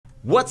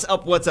What's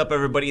up,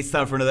 everybody? It's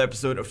time for another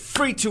episode of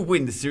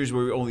Free-2-Win, the series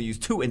where we only use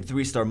 2- and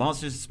 3-star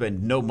monsters to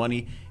spend no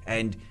money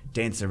and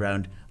dance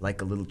around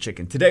like a little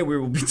chicken. Today we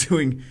will be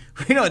doing,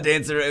 we don't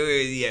dance around,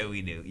 yeah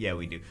we do.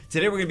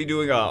 Today we're going to be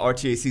doing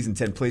RTA Season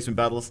 10 placement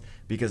battles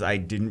because I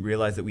didn't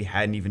realize that we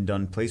hadn't even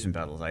done placement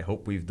battles. I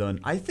think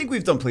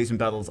we've done placement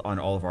battles on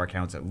all of our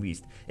accounts at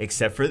least,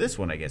 except for this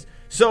one, I guess.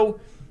 So,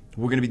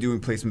 we're going to be doing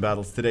placement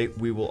battles today.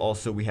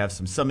 We have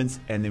some summons,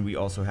 and then we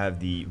also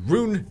have the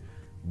Rune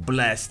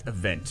Blast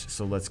event.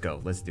 So let's go.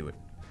 Let's do it.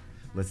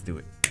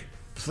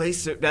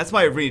 That's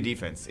my arena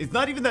defense. It's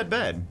not even that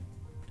bad.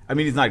 I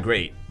mean, it's not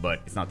great,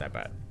 but it's not that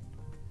bad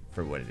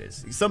for what it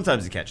is.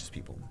 Sometimes it catches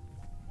people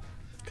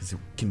because it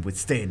can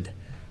withstand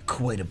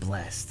quite a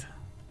blast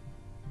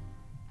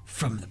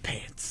from the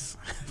pants.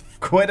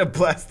 Quite a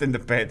blast in the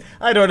pants.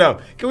 I don't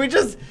know. Can we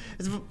just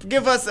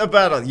give us a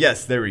battle?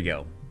 Yes, there we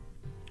go.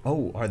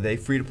 Oh, are they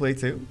free to play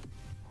too?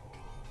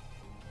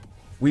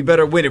 We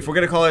better win. If we're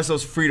gonna call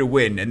ourselves free to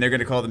win and they're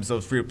gonna call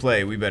themselves free to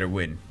play, we better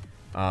win.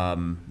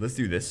 Let's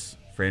do this.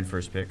 Fran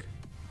first pick.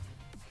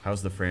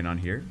 How's the Fran on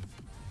here?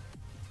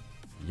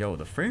 Yo,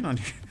 the Fran on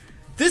here.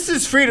 This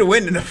is free to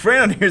win and the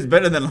Fran on here is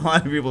better than a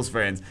lot of people's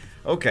Frans.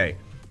 Okay.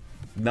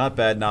 Not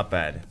bad, not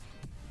bad.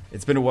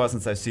 It's been a while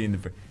since I've seen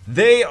the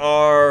They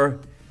are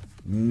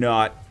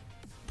not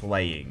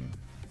playing.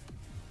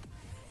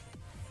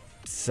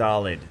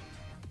 Solid.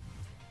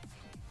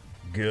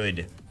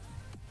 Good.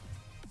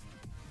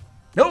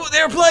 No,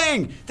 they're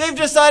playing! They've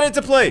decided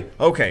to play!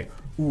 Okay.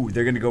 Ooh,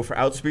 they're gonna go for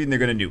outspeed and they're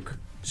gonna nuke.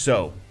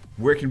 So,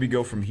 where can we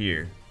go from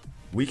here?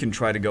 We can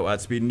try to go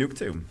outspeed and nuke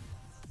too.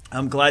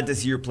 I'm glad to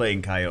see you're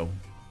playing, Kaio.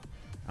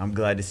 I'm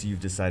glad to see you've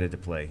decided to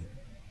play.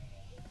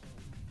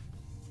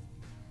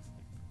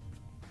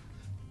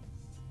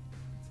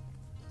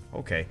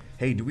 Okay.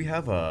 Hey, do we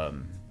have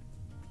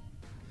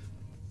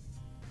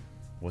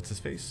what's his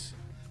face?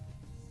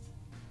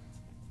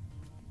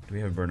 Do we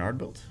have Bernard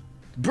built?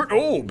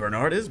 Oh,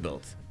 Bernard is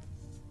built.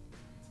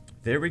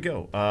 There we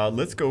go.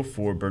 Let's go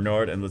for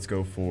Bernard and let's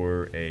go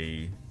for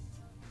a...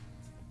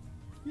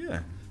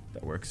 Yeah,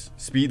 that works.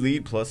 Speed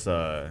lead plus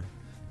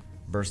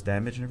burst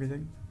damage and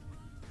everything.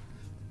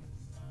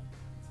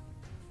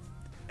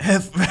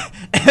 F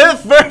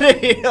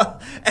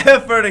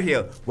vertical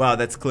heal. Wow,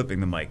 that's clipping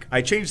the mic.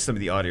 I changed some of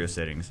the audio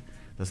settings.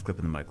 That's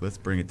clipping the mic. Let's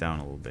bring it down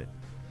a little bit.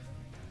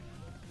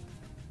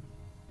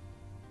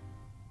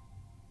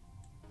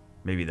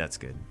 Maybe that's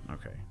good.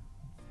 Okay.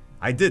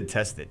 I did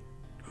test it.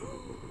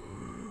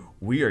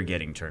 We are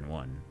getting turn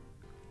 1.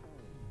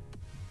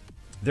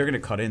 They're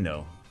gonna cut in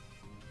though.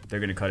 They're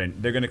gonna cut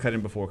in. They're gonna cut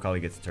in before Kali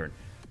gets a turn.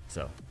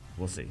 So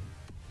we'll see.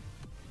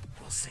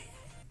 We'll see.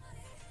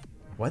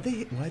 Why'd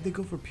they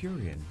go for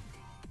Purian?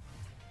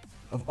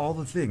 Of all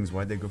the things,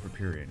 why'd they go for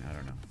Purian? I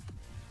don't know.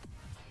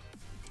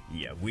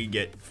 Yeah, we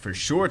get for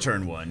sure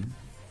turn 1.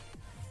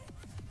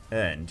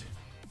 And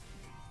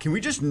can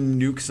we just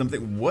nuke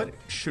something? What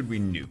should we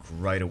nuke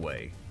right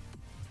away?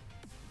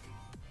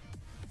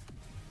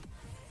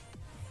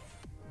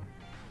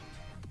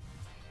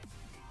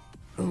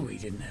 Oh, he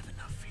didn't have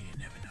enough. He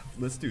didn't have enough.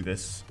 Let's do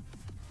this.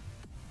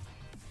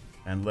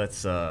 And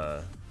let's,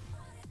 always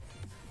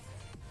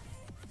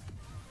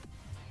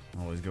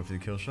go for the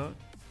kill shot.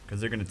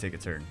 Because they're going to take a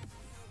turn.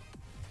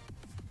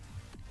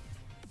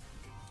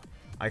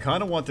 I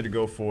kind of wanted to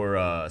go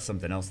for,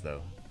 something else,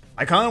 though.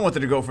 I kind of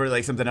wanted to go for,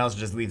 like, something else.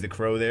 Just leave the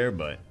crow there,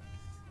 but...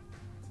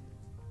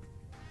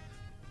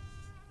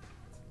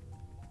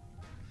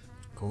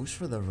 Goes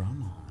for the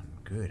Ramon.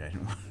 Good. I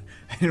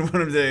didn't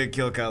want him to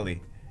kill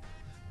Kali.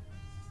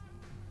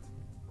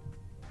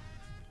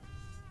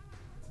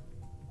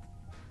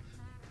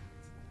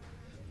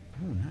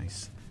 Oh,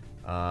 nice.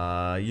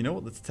 You know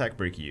what? Let's attack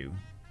break you.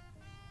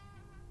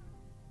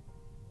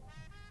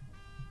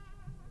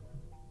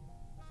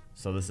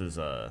 So this is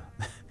this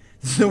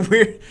is a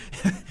weird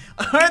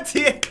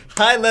RTA,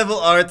 high level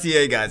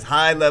RTA, guys.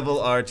 High level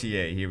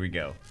RTA. Here we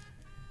go.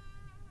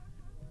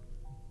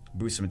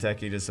 Boost some attack,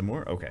 does some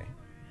more. Okay.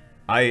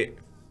 I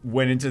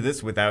went into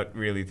this without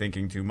really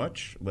thinking too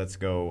much. Let's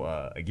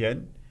go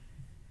again.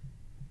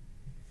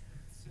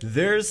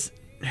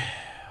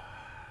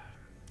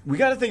 We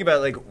got to think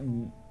about, like,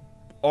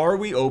 are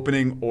we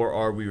opening or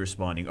are we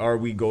responding? Are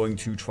we going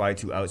to try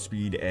to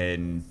outspeed?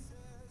 And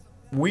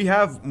we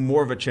have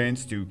more of a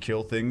chance to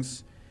kill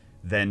things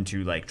than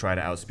to, like, try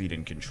to outspeed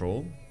and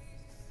control.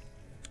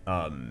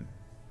 So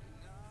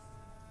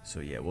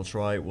yeah, we'll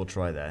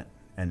try that.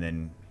 And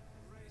then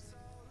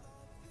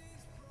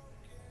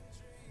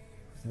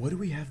what do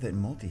we have that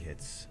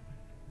multi-hits?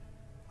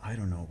 I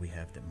don't know what we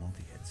have that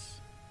multi-hits.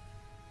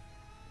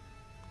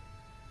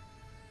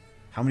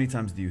 How many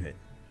times do you hit?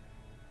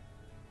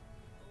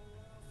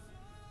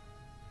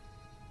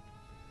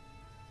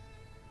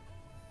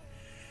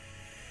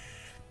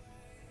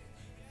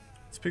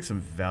 Let's pick some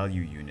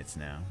value units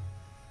now.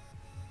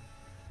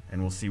 And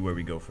we'll see where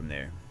we go from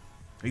there.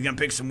 We're gonna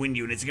pick some wind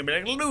units. It's gonna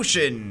be like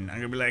Lucian. I'm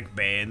gonna be like,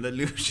 ban the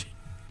Lucian.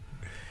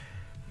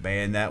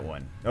 Ban that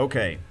one.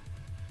 Okay.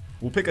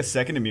 We'll pick a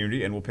second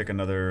immunity and we'll pick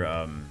another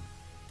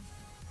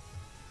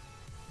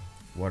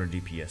Water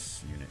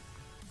DPS unit.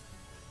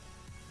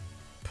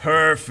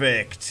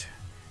 Perfect.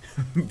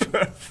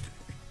 Perfect.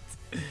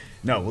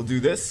 No, we'll do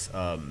this.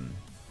 And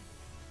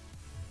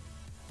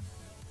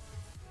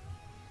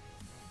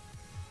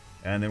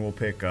then we'll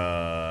pick,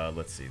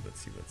 let's see.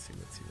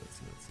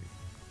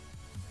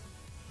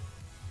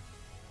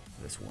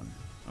 This one.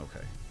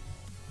 Okay.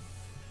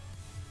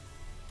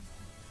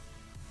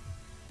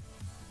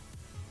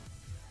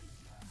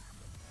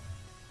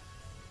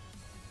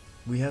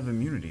 We have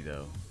immunity,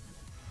 though.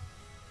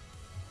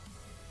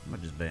 I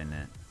might just ban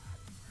that.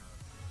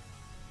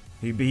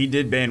 He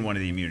did ban one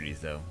of the immunities,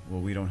 though.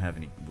 Well, we don't have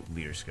any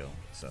leader skill,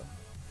 so.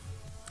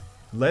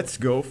 Let's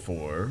go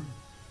for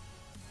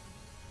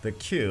the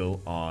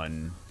kill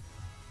on...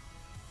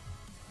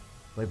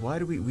 Like, why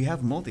do we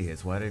have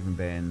multi-hits? Why do I even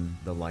ban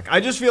the Leica? I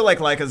just feel like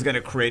Leica's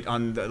gonna crit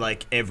on, the,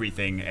 like,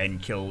 everything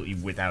and kill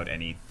without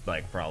any,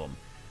 like, problem.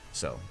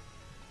 So.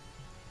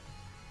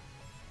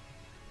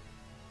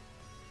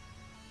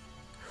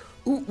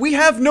 Ooh, we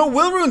have no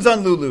will runes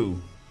on Lulu!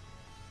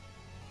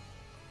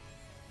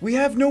 We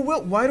have no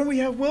will. Why don't we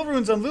have will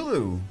runes on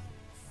Lulu?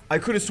 I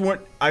could have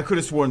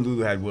sworn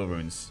Lulu had will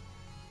runes.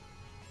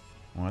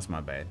 Well, that's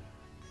my bad.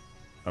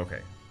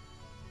 Okay.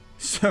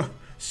 So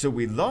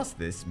we lost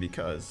this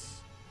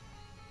because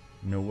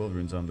no will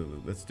runes on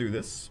Lulu. Let's do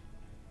this.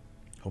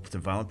 Hope it's a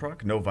violent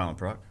proc. No violent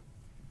proc.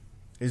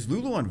 Is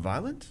Lulu on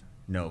violent?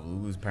 No,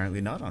 Lulu's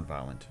apparently not on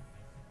violent.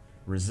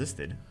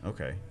 Resisted.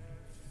 Okay.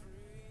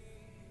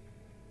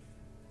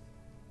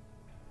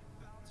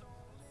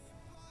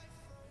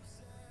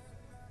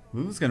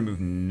 Lulu's gonna move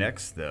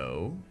next,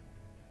 though.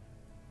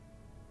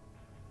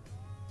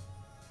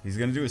 He's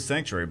gonna do a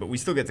sanctuary, but we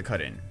still get to cut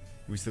in.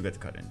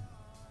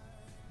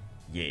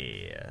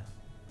 Yeah.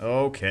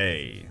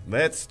 Okay.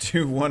 Let's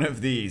do one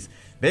of these.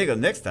 Bagel,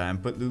 next time,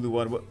 put Lulu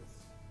on what?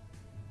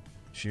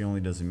 She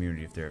only does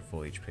immunity if they're at full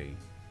HP.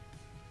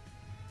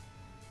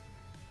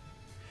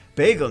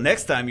 Bagel,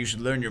 next time you should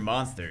learn your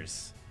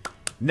monsters.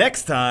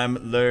 Next time,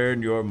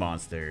 learn your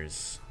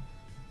monsters.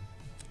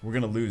 We're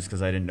gonna lose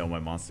because I didn't know my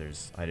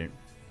monsters.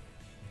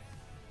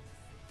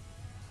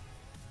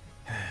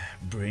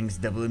 Brings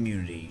double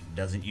immunity.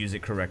 Doesn't use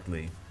it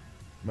correctly.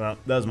 Well,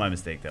 that was my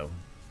mistake, though.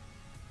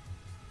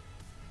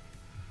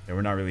 Yeah,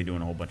 we're not really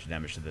doing a whole bunch of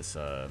damage to this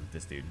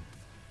this dude.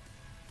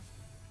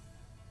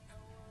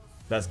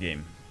 That's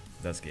game.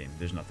 That's game.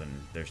 There's nothing.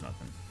 There's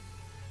nothing.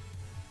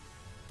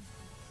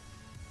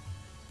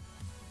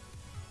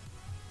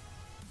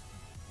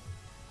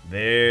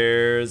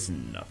 There's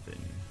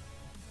nothing.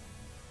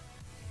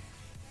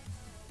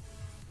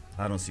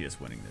 I don't see us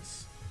winning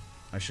this.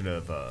 I should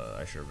have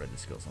read the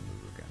skills on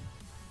Lulu again.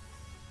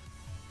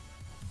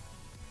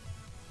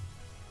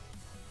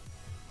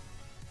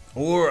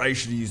 Or I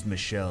should have used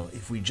Michelle.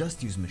 If we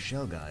just used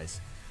Michelle,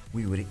 guys,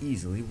 we would have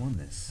easily won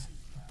this.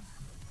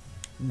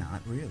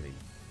 Not really.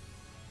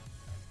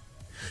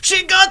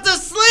 She got to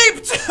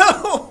sleep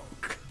too!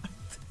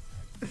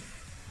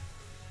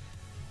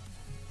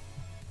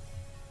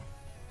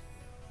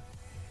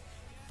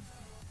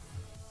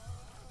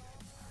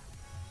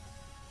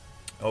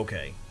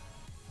 Okay.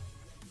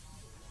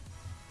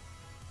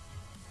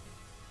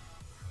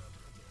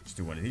 Let's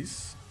do one of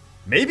these.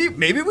 Maybe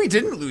we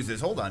didn't lose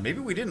this. Hold on.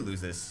 Maybe we didn't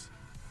lose this.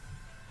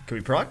 Can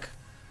we proc?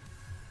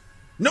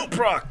 No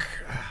proc!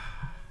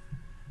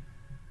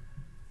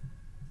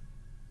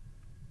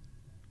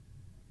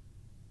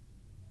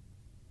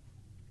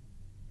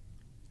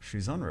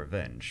 She's on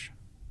revenge.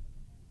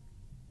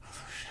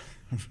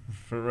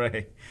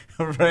 Hooray.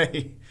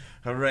 Hooray.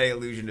 Hooray,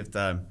 illusion of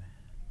time.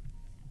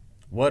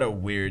 What a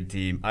weird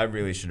team. I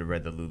really should have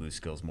read the Lulu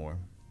skills more.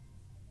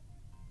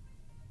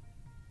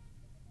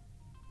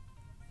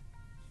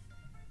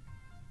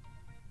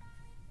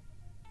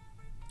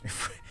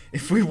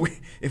 If we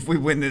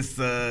win this,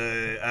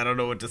 I don't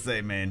know what to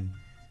say, man.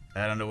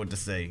 I don't know what to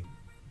say.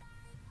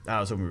 I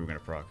was hoping we were gonna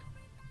proc.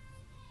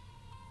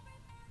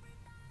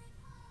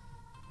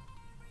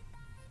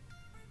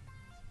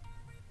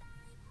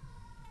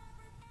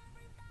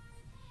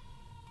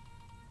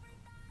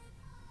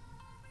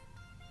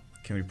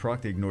 Can we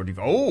proc the ignore div?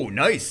 Oh,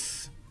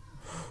 nice!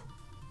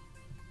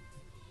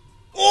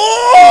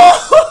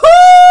 Oh!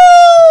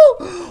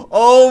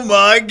 Oh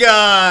my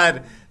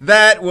god!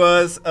 That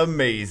was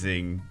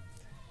amazing.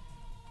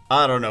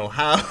 I don't know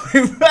how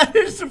we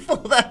managed to pull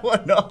that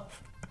one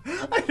off.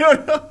 I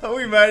don't know how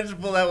we managed to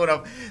pull that one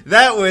off.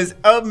 That was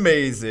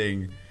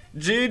amazing.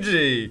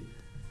 GG.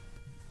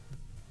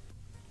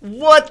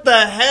 What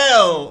the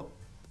hell?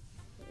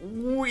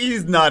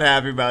 He's not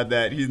happy about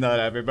that. He's not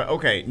happy about.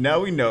 Okay, now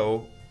we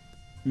know.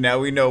 Now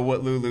we know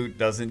what Lulu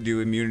doesn't do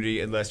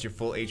immunity unless you're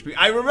full HP.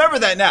 I remember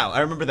that now.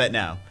 I remember that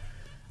now.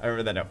 I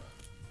remember that now.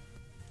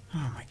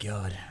 Oh my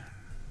god.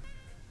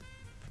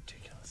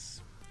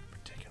 Ridiculous.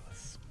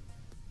 Ridiculous.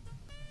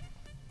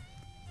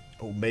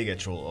 Omega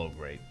Troll. Oh,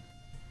 great.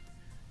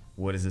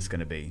 What is this going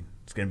to be?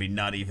 It's going to be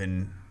not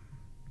even...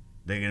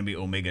 They're going to be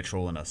Omega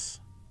Trolling us.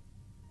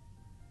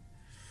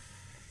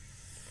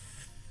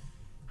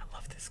 I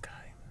love this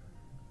guy.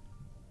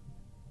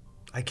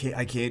 I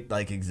can't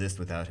like exist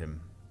without him.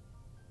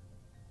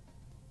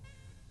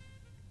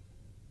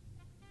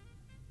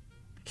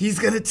 He's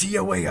gonna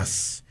TOA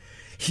us.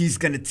 He's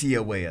gonna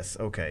TOA us.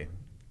 Okay.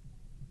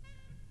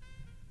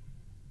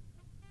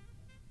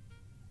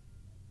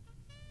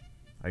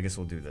 I guess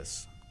we'll do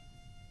this.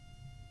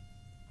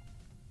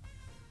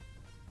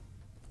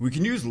 We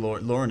can use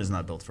Lauren. Lauren is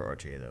not built for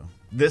RTA though.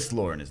 This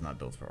Lauren is not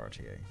built for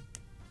RTA.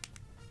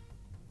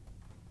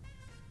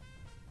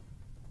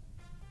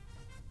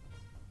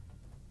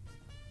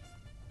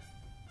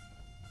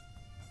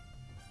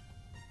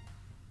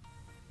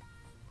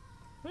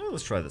 Well,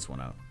 let's try this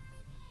one out.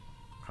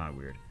 Kind of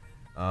weird.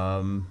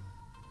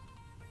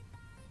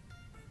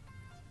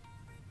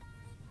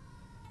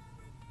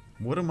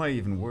 What am I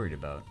even worried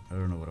about? I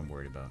don't know what I'm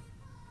worried about.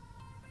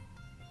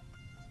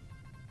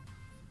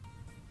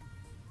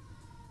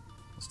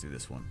 Let's do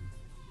this one.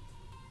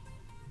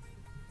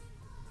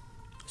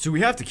 So we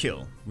have to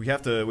kill. We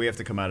have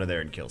to come out of there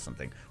and kill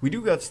something. We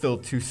do got still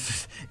two.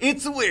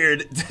 It's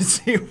weird to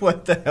see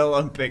what the hell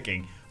I'm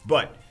picking,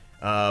 but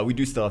we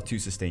do still have 2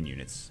 sustain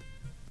units.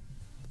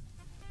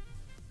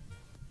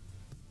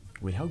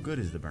 Wait, how good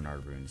is the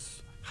Bernard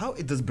runes? How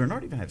does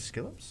Bernard even have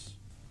skill ups?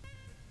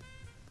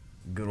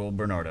 Good old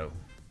Bernardo.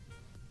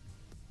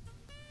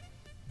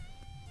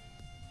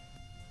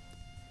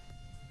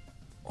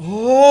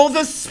 Oh,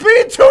 the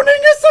speed tuning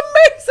is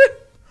amazing!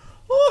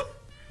 Oh,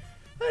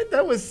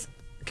 that was...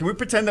 Can we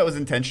pretend that was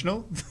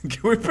intentional?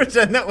 Can we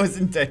pretend that was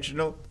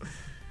intentional?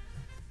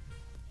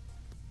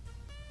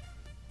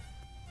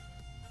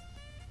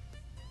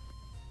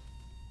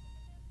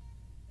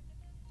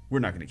 We're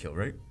not gonna kill,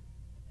 right?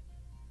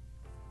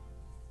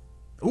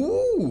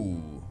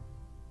 Ooh!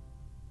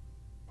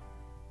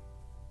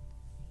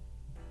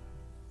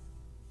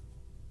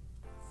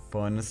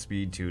 Fun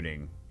speed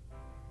tuning.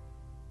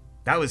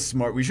 That was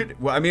smart. We should...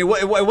 Well, I mean,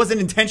 it wasn't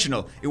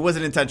intentional. It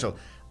wasn't intentional.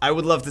 I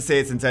would love to say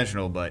it's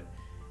intentional, but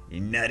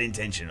not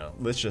intentional.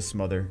 Let's just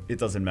smother. It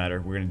doesn't matter.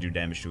 We're gonna do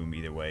damage to him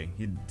either way.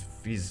 He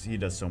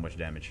does so much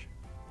damage.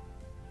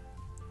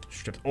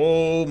 Stripped.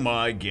 Oh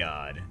my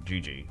god.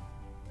 GG.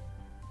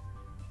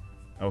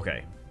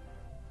 Okay.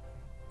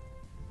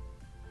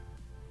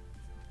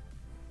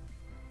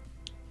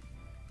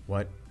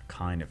 What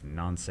kind of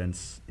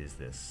nonsense is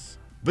this?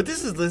 But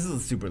this is a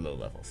super low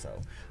level, so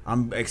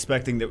I'm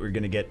expecting that we're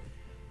gonna get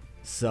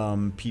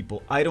some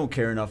people. I don't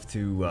care enough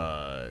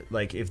to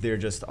like if they're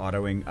just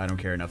autoing. I don't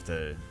care enough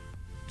to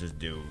just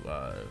do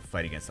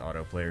fight against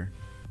auto player.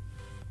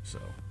 So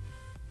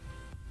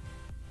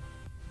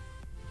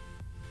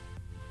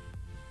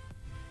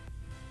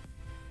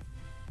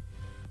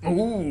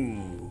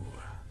ooh,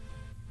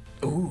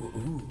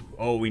 ooh.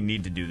 Oh, we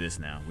need to do this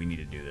now. We need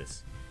to do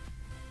this.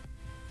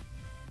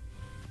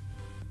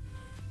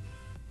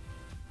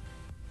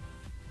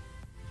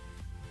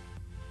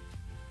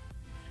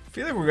 I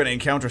feel like we're gonna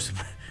encounter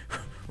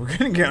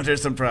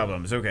some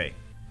problems. Okay.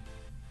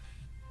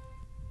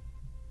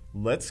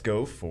 Let's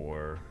go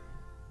for...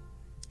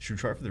 Should we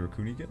try for the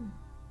Raccoon again?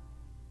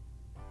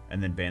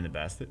 And then ban the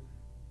Bastet?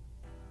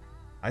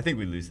 I think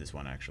we lose this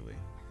one, actually.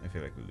 I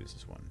feel like we lose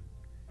this one.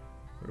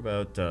 What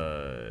about,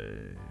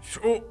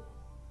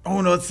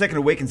 Oh no, it's second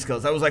awaken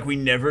skills. I was like, we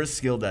never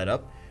skilled that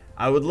up.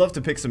 I would love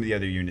to pick some of the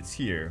other units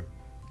here.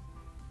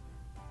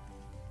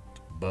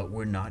 But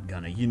we're not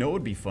gonna. You know what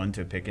would be fun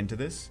to pick into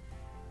this?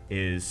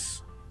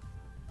 Is...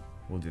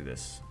 We'll do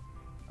this.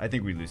 I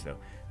think we lose, though.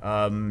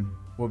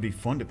 What would be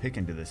fun to pick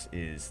into this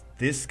is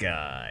this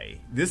guy.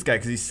 This guy,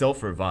 because he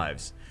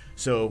self-revives.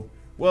 So,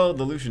 well,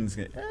 the Lucian's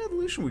gonna... the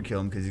Lucian would kill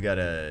him because he got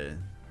a...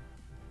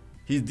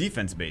 He's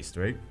defense-based,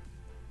 right?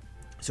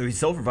 So he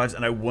self-revives,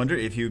 and I wonder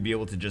if he would be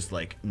able to just,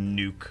 like,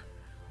 nuke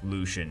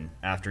Lucian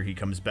after he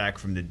comes back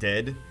from the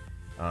dead.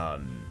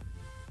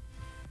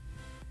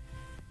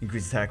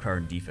 Increase attack power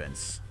and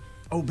defense.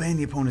 Oh, ban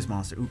the opponent's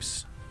monster.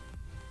 Oops.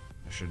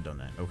 I should have done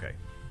that. Okay.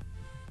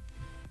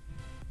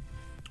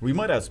 We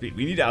might outspeed.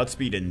 We need to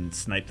outspeed and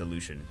snipe the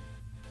Lucian.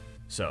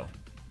 So.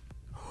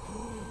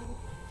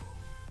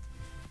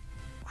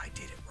 I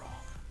did it wrong.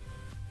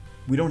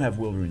 We don't have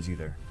will runes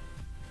either.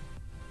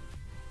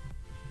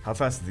 How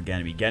fast is the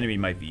Ganymede? Ganymede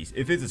might be...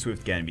 If it's a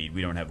Swift Ganymede,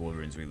 we don't have will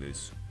runes, we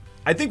lose.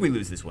 I think we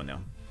lose this one,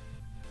 though.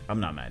 I'm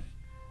not mad.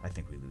 I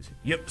think we lose it.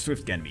 Yep,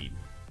 Swift Ganymede.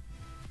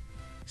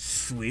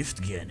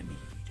 Swift Ganymede.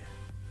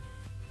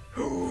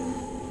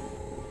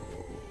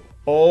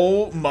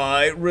 Oh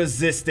my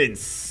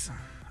resistance.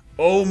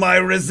 Oh my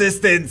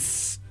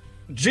resistance.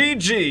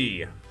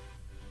 GG.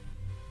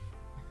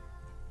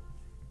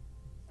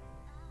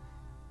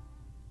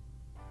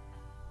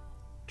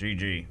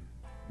 GG.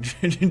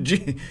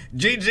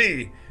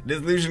 GG.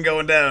 This Lucian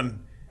going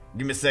down.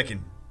 Give me a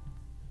second.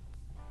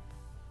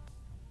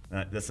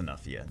 That's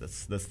enough. Yeah, that's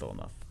still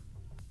enough.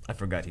 I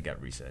forgot he got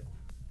reset.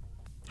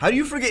 How do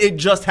you forget? It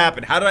just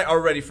happened. How did I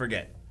already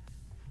forget?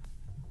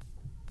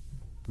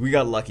 We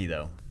got lucky,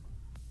 though.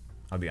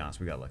 I'll be honest,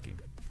 we got lucky.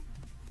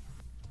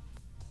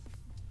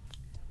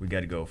 We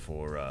got to go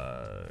for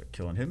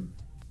killing him.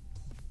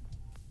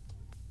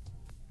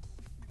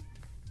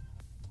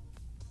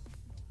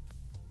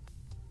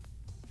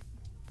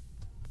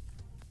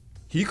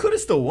 He could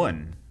have still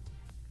won.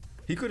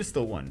 He could have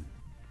still won.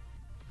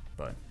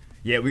 But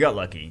Yeah, we got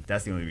lucky.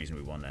 That's the only reason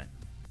we won that.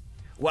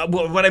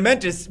 What I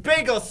meant is,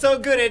 Bagel's so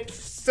good at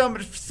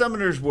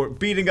Summoner's War,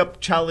 beating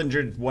up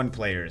Challenger 1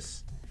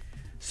 players.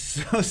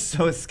 So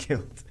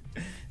skilled.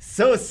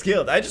 So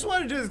skilled. I just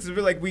want to do this because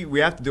we're like, we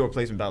have to do our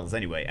placement battles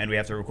anyway, and we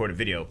have to record a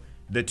video.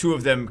 The two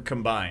of them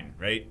combine,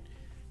 right?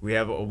 We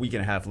have a week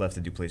and a half left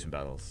to do placement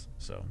battles,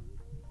 so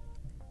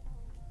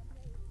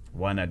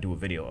why not do a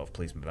video of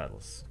placement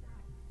battles?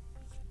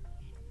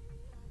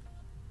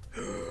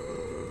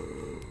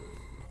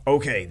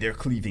 Okay, they're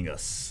cleaving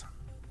us.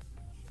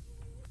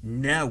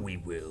 Now we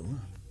will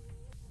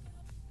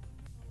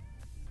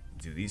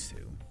do these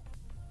two,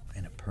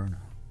 and a Perna,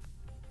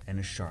 and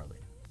a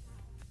Charlotte.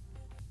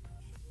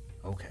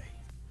 Okay.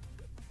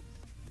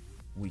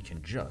 We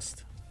can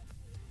just...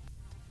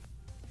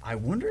 I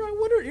wonder, yeah,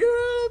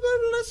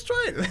 let's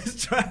try it.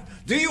 Let's try.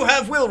 Do you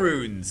have will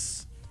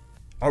runes?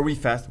 Are we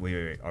fast?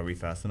 Wait. Are we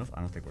fast enough? I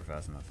don't think we're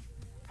fast enough.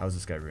 How's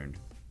this guy ruined?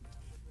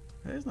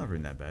 It's not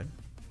ruined that bad.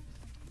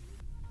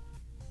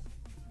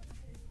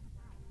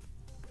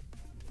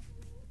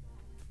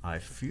 I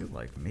feel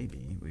like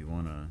maybe we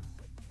wanna...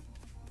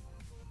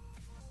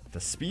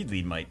 The speed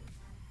lead might...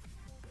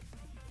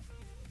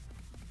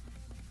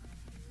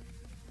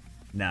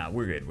 Nah,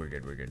 we're good.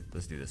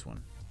 Let's do this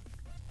one.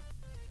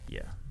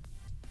 Yeah.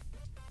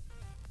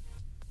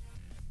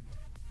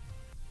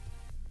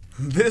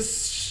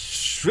 This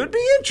should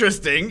be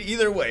interesting.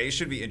 Either way,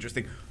 should be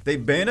interesting. They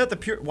ban out the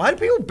Pure... Why do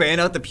people ban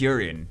out the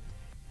Purian?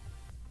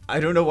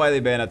 I don't know why they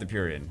ban out the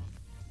Purian.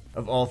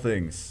 Of all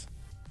things.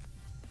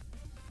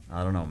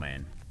 I don't know,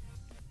 man.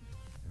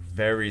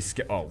 Very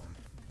oh,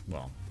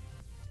 well.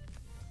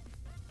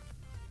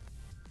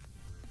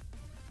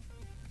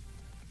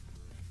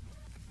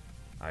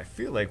 I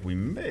feel like we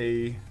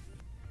may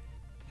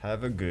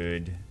have a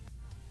good...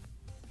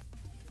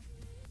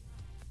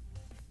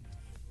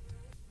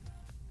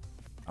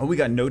 Oh, we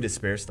got no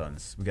despair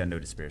stuns.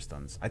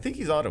 I think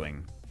he's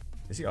autoing.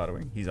 Is he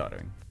autoing? He's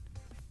autoing.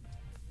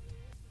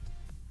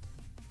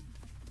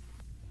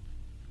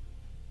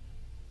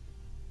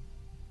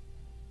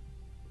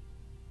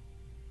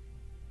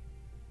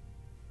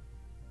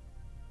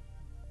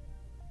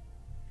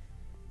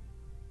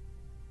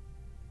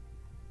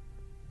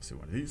 Let's do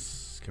one of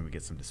these. Can we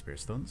get some despair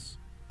stuns?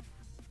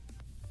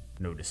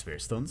 No despair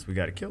stuns. We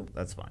got a kill.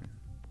 That's fine.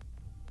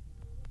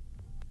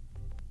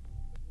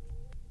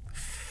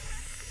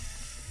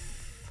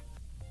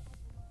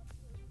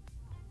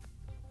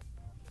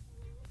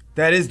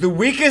 That is the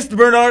weakest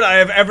Bernard I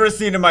have ever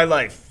seen in my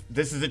life.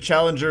 This is a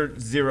Challenger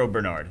 0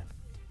 Bernard.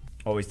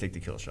 Always take the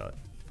kill shot.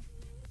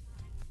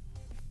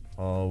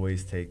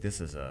 Always take...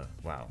 This is a...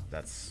 Wow,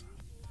 that's...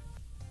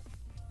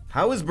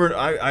 How is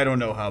Bernard... I don't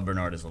know how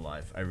Bernard is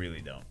alive. I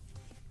really don't.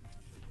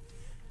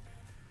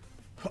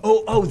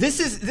 Oh, this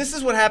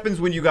is what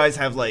happens when you guys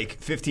have like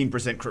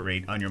 15% crit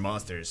rate on your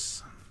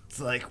monsters.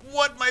 It's like,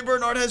 what? My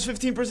Bernard has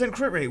 15%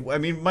 crit rate. I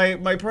mean, my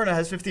Perna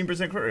has 15%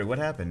 crit rate. What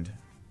happened?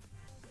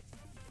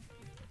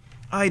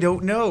 I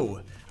don't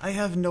know. I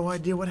have no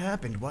idea what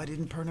happened. Why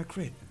didn't Perna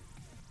crit?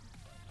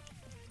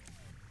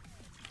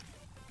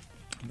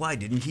 Why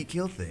didn't he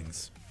kill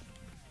things?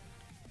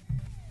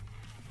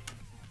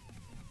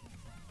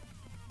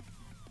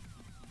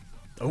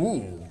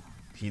 Oh,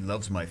 he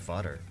loves my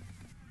fodder.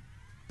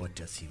 But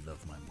does he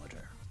love my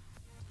mother?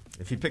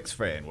 If he picks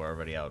Freya, we're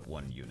already out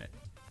 1 unit.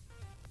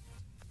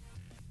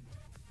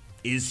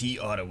 Is he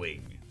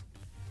autoing?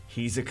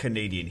 He's a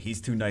Canadian. He's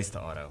too nice to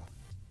auto.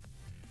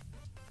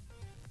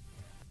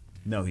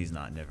 No, he's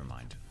not. Never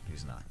mind.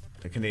 He's not.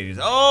 The Canadians.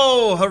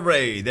 Oh,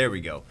 hooray! There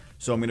we go.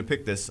 So I'm gonna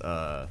pick this.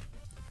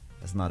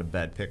 That's not a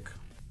bad pick.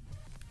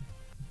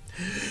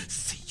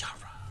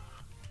 Ciara.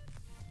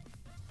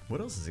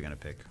 What else is he gonna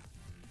pick?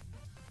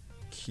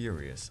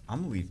 Curious.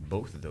 I'm gonna leave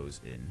both of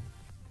those in.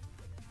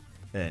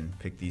 And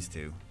pick these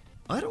two.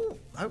 I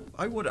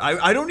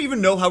don't even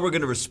know how we're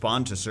gonna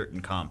respond to certain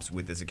comps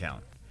with this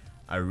account.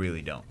 I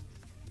really don't.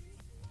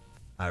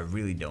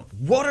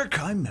 Water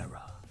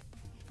Chimera.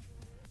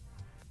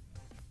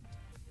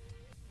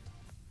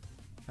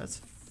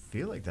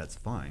 Feel like that's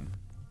fine.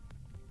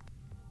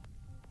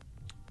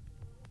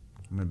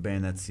 I'm gonna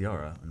ban that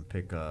Ciara and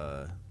pick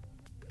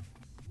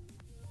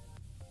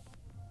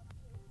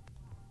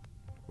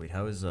Wait,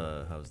 how's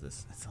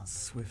this? It's on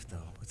Swift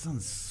though. It's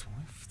on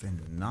Swift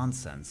and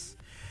Nonsense.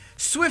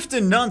 Swift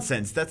and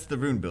Nonsense! That's the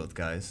rune build,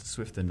 guys.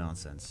 Swift and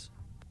Nonsense.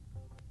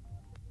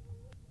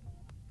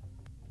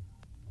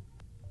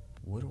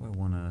 What do I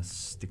wanna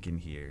stick in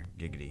here?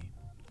 Giggity.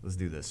 Let's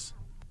do this.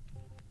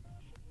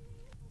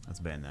 Let's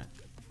ban that.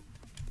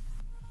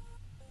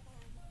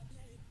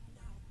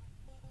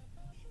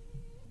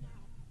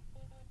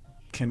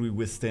 Can we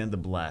withstand the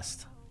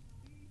blast?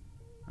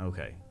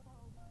 Okay.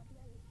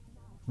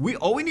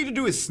 All we need to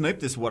do is snipe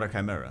this Water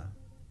Chimera.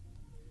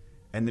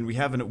 And then we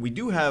have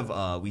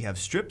we have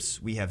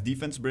strips, we have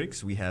defense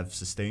breaks, we have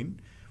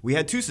sustain. We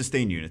had 2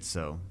 sustain units,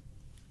 so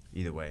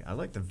either way, I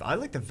like the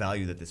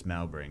value that this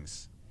MAO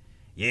brings.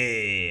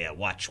 Yeah,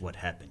 watch what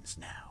happens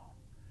now.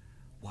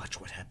 Watch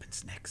what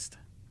happens next.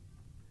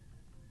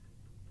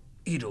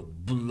 It'll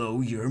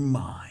blow your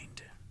mind.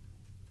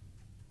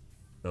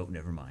 Oh,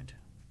 never mind.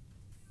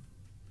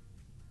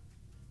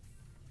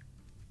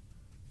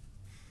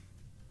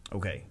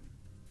 Okay.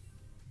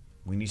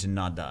 We need to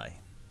not die.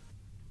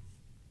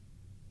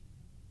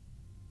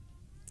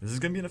 Is this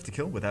gonna be enough to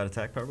kill without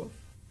attack power buff?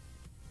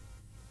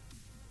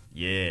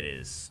 Yeah, it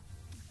is.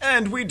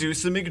 And we do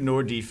some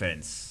ignore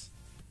defense.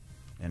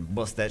 And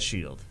bust that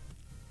shield.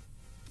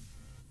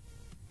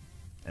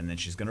 And then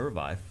she's gonna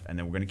revive, and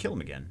then we're gonna kill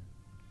him again.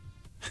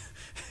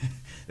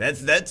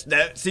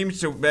 that seems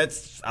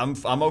to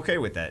I'm okay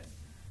with that.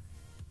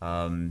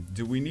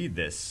 Do we need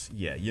this?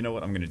 Yeah, you know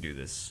what? I'm gonna do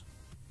this.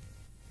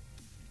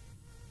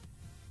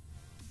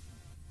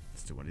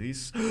 Let's do one of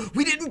these.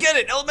 We didn't get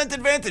it! Element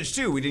advantage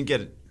too! We didn't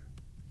get it.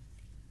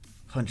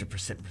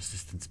 100%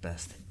 resistance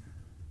bastard.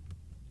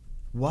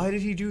 Why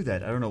did he do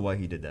that? I don't know why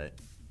he did that.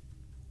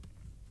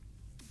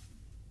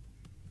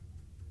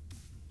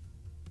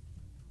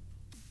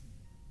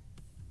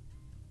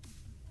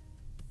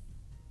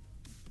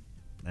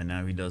 And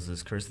now he does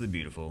this Curse of the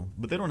Beautiful,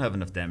 but they don't have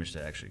enough damage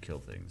to actually kill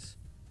things.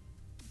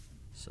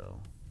 So.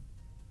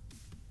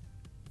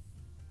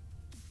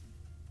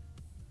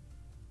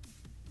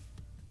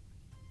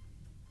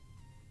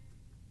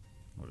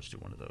 We'll just do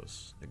one of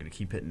those. They're gonna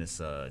keep hitting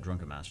this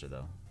Drunken Master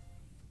though.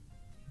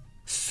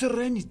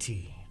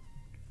 Serenity.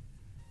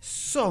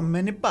 So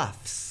many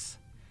buffs.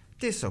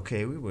 This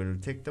okay, we will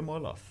take them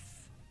all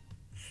off.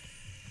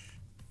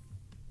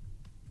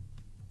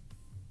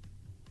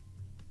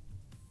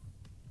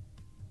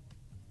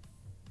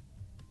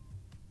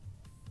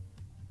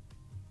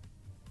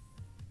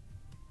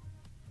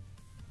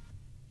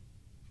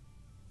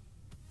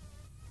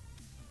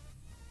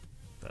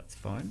 That's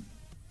fine.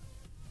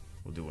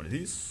 We'll do one of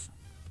these.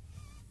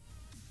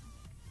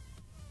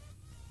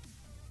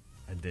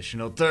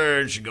 Additional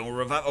turn. She gonna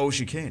revive. Oh,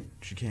 she can't.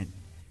 She can't.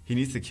 He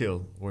needs to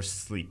kill or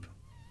sleep.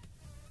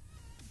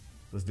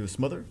 Let's do a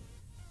smother.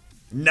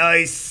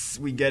 Nice.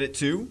 We get it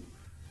too.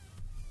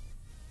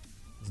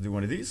 Let's do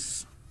one of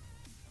these.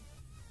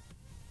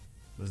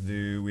 Let's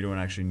do. We don't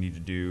actually need to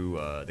do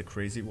the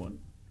crazy one.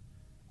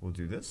 We'll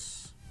do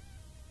this.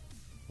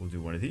 We'll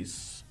do one of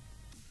these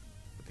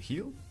with the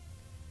heal.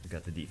 We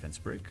got the defense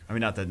break. I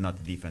mean, not the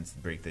defense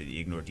break. The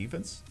ignore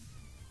defense.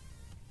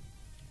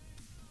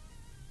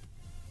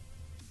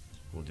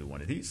 We'll do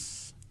one of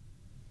these.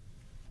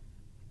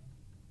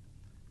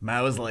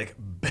 MAO is like,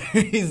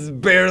 he's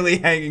barely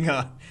hanging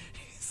on.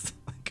 He's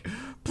like,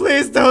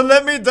 please don't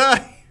let me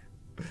die.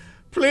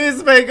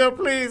 Please, Vega,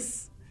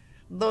 please.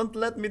 Don't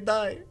let me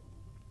die.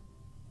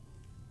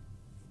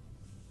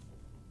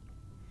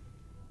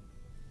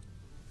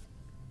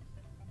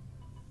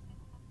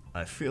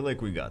 I feel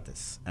like we got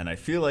this. And I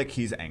feel like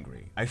he's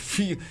angry. I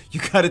feel,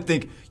 you gotta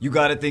think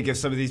if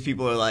some of these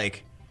people are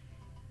like,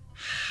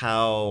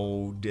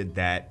 how did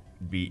that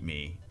beat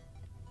me?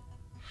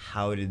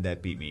 How did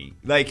that beat me?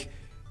 Like,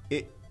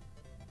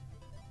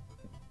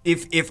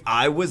 if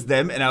I was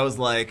them and I was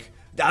like,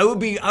 I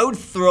would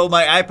throw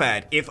my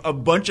iPad. If a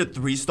bunch of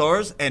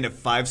 3-stars and a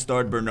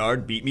 5-star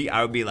Bernard beat me,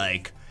 I would be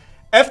like,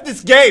 F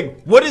this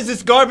game! What is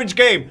this garbage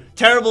game?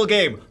 Terrible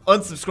game.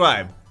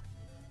 Unsubscribe.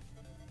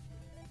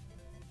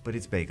 But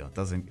it's Bagel.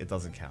 It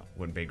doesn't count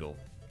when Bagel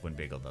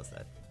does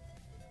that.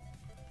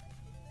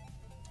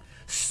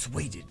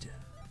 Swayed.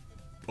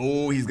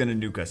 Oh, he's gonna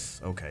nuke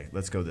us. Okay,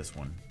 let's go this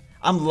one.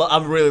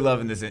 I'm really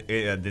loving this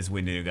this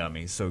Wind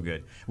Inugami. So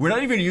good. We're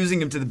not even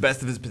using him to the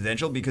best of his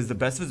potential because the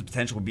best of his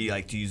potential would be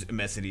like to use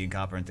Immensity and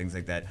Copper and things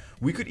like that.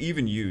 We could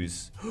even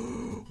use.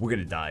 We're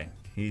gonna die.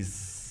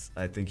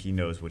 I think he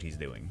knows what he's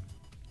doing.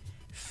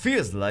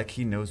 Feels like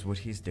he knows what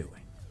he's doing.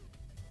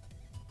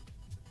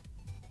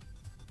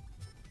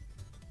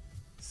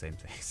 Same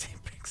thing. Same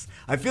picks.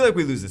 I feel like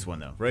we lose this one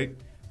though, right?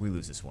 We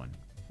lose this one.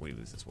 We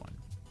lose this one.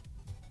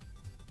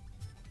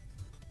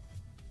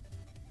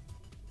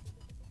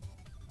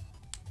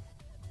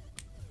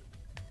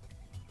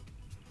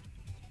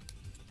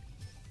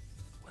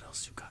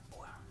 You got,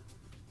 boy.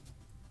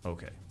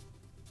 Okay.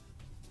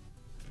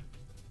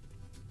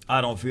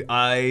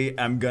 I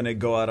am gonna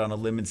go out on a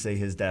limb and say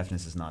his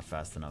Daphnis is not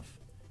fast enough.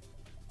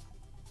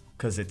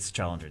 Cause it's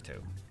Challenger 2.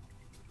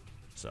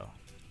 So.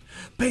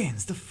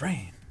 Bans the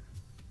frame.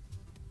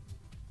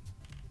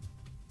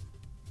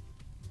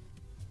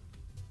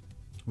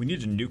 We need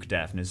to nuke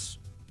Daphnis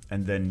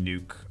and then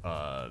nuke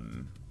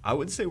I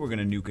would say we're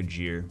gonna nuke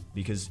Ajir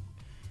because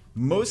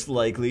most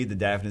likely, the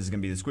Daphnis is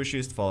going to be the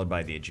squishiest, followed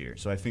by the Ajir.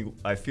 So I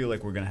feel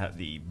like we're going to have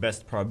the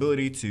best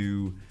probability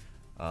to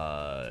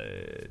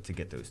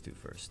get those two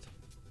first.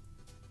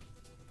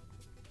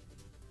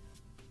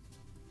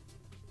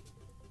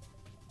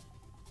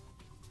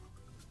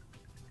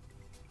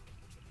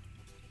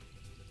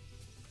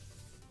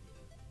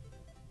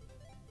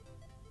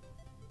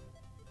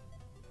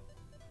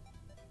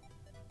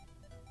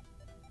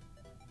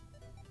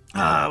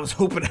 I was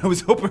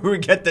hoping we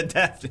would get the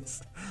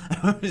Daphnis.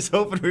 I was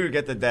hoping we would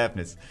get the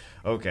Daphnis.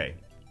 Okay.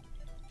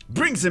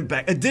 Brings him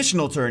back.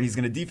 Additional turn. He's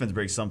going to defense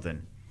break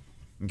something.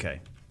 Okay.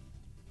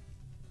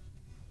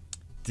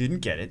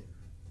 Didn't get it.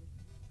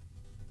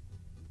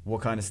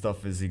 What kind of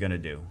stuff is he going to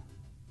do?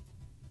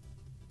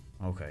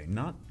 Okay,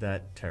 not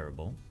that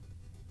terrible.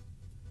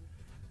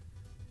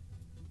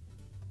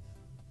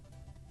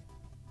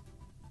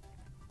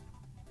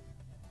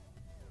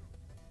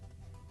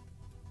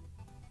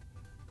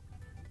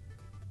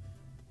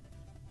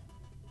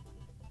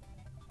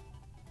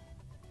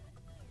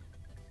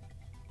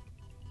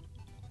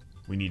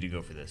 We need to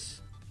go for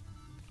this.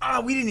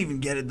 Ah, we didn't even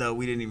get it though.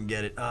 We didn't even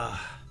get it.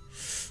 Ah,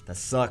 that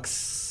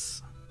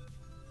sucks.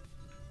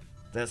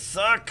 That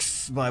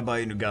sucks.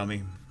 Bye-bye,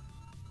 Inugami.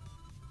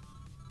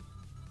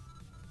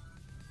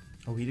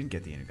 Oh, he didn't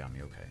get the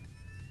Inugami. Okay.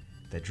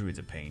 That druid's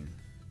a pain.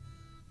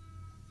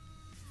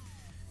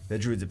 That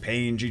druid's a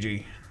pain.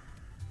 GG.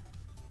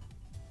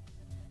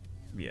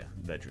 Yeah,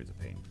 that druid's a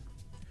pain.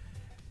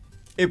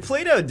 It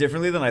played out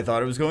differently than I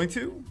thought it was going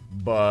to,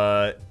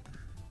 but...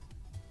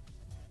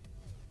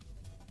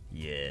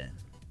 yeah.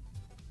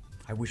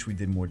 I wish we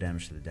did more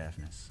damage to the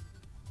Daphnis.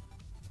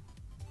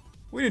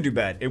 We didn't do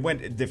bad. It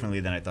went differently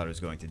than I thought it was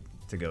going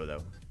to go,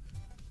 though.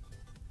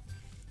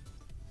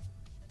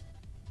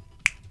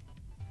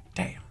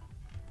 Damn.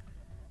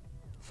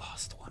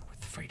 Lost one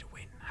with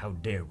Free-2-Win. How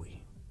dare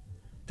we?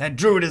 That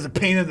druid is a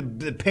pain in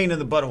the pain in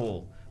the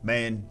butthole,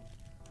 man.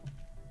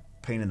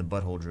 Pain in the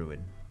butthole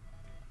druid.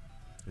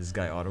 Is this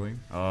guy autoing?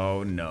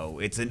 Oh no,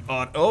 it's an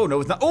auto. Oh no,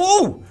 it's not.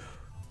 Oh!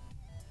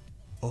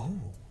 Oh.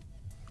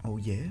 Oh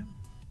yeah?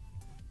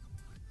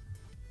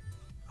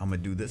 I'm gonna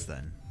do this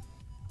then.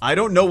 I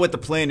don't know what the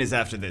plan is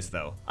after this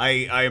though.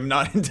 I am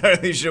not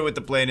entirely sure what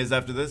the plan is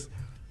after this.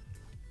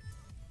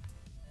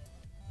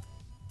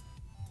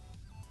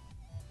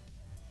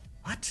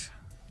 What?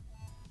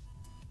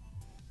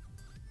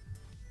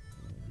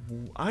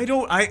 I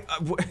don't,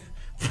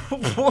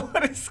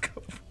 what is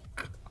going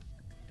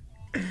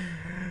on?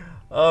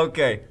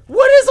 Okay.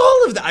 What is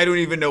all of that? I don't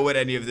even know what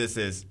any of this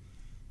is.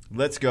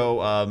 Let's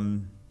go,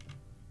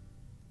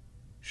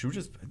 should we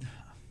just...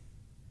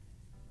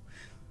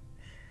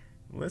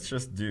 let's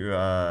just do,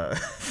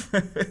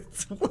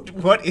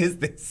 what is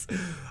this?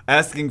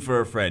 Asking for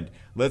a friend.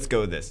 Let's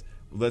go with this.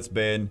 Let's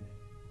ban...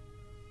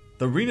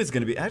 the arena's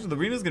gonna be... actually, the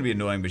arena's gonna be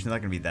annoying, but she's not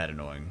gonna be that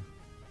annoying.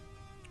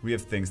 We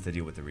have things to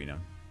deal with arena.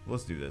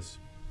 Let's do this.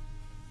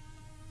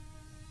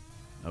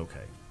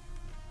 Okay.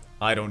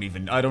 I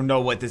don't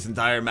know what this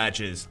entire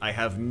match is. I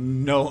have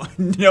no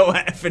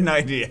effing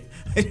idea.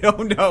 I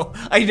don't know.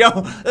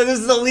 This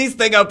is the least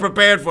thing I'm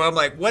prepared for. I'm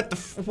like,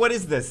 what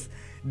is this?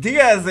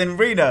 Diaz and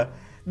Rina.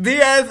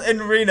 Diaz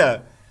and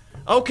Rina.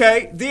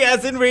 Okay,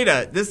 Diaz and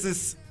Rina.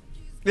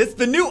 It's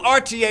the new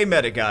RTA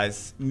meta,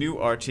 guys. New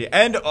RTA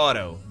and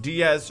auto.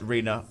 Diaz,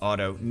 Rina,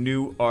 auto.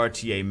 New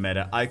RTA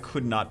meta. I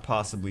could not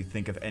possibly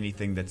think of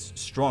anything that's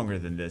stronger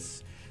than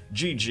this.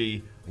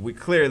 GG. We're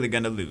clearly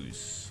gonna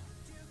lose.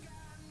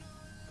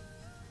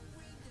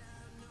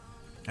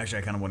 Actually,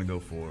 I kind of want to go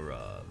for,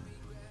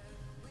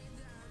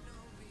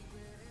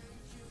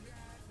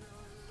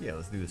 yeah,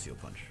 let's do the seal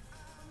punch.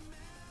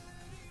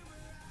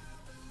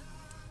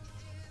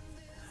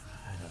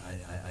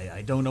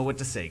 I don't know what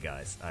to say,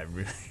 guys. I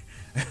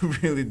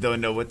really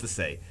don't know what to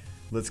say.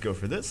 Let's go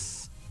for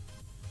this.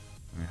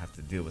 I'm gonna have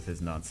to deal with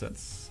his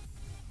nonsense.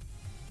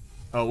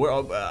 Oh, we're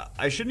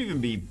I shouldn't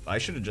even be. I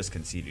should have just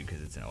conceded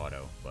because it's an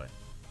auto. But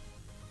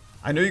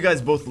I know you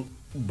guys both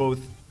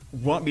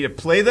want me to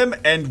play them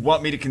and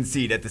want me to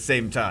concede at the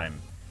same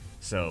time.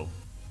 So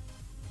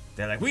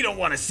they're like, we don't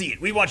want to see it.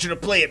 We want you to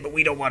play it, but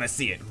we don't want to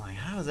see it. I'm like,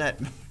 how does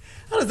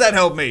that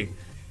help me?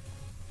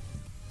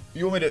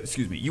 You want me to,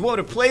 excuse me, you want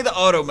to play the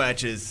auto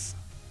matches,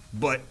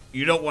 but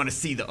you don't want to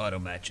see the auto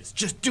matches.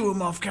 Just do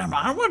them off camera.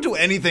 I don't want to do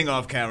anything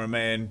off camera,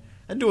 man.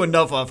 I do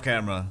enough off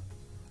camera.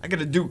 I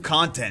gotta do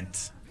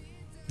content.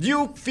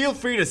 You feel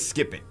free to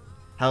skip it.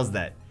 How's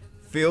that?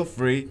 Feel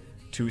free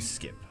to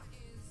skip.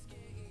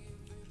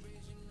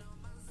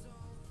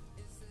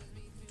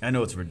 I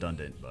know it's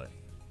redundant, but...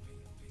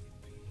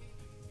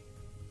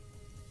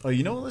 oh,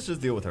 you know what? Let's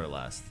just deal with her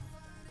last.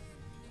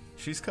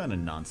 She's kind of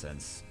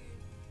nonsense.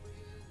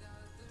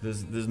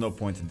 There's no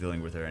point in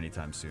dealing with her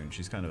anytime soon.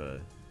 She's kind of a...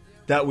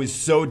 that was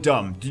so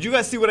dumb. Did you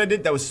guys see what I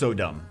did? That was so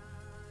dumb.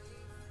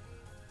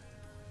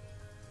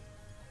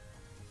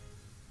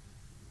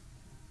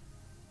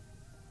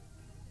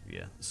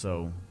 Yeah,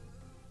 so...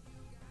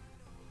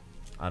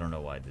 I don't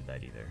know why I did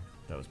that either.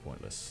 That was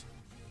pointless.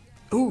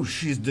 Ooh,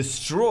 she's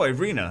Destroy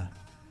Rina.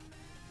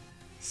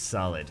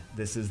 Solid.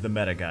 This is the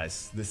meta,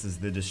 guys. This is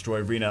the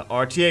Destroy Rina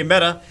RTA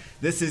meta.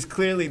 This is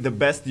clearly the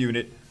best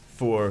unit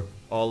for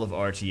all of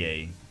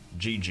RTA.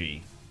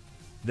 GG.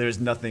 There's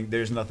nothing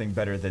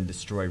better than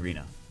Destroy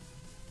Rina.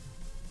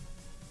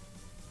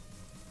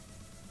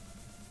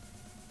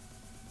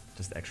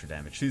 Just extra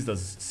damage.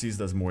 Seize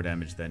does more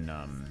damage than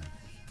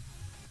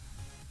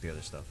the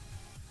other stuff.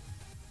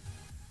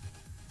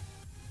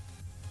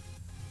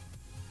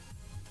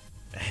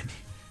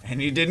 And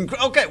he didn't.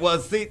 Okay, well,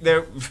 see,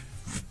 there.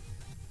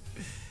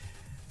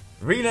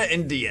 Rina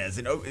and Diaz.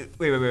 And oh,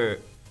 wait.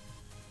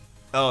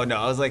 Oh no,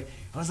 I was like,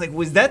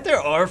 was that their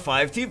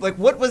R5 team? Like,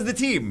 what was the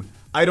team?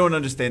 I don't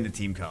understand the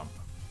team comp.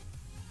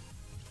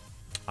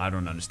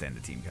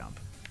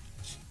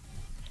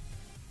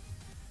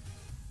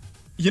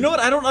 You know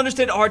what? I don't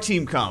understand our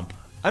team comp.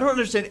 I don't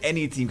understand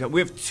any team comp. We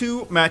have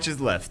 2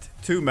 matches left.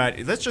 2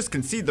 matches. Let's just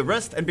concede the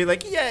rest and be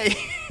like, yay!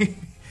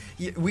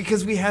 Yeah,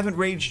 because we haven't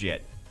raged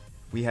yet.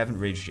 We haven't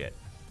raged yet.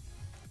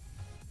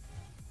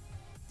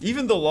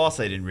 Even the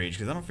loss, I didn't rage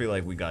because I don't feel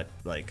like we got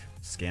like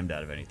scammed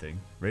out of anything,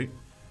 right?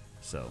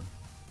 So.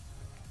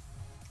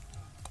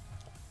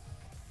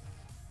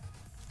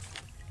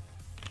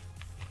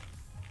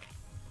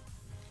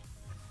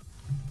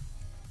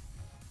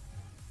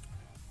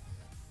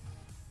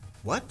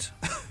 What?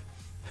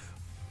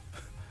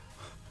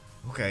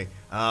 Okay.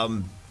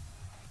 Well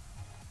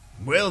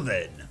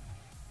then.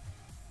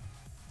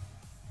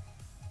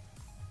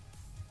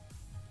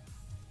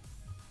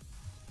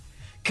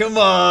 Come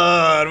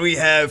on, we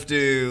have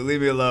to.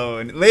 Leave me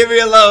alone. Leave me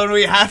alone.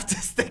 We have to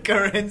stick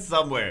her in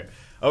somewhere.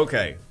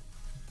 Okay.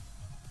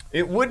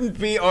 It wouldn't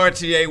be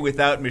RTA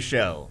without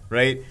Michelle,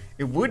 right?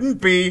 It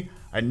wouldn't be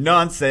a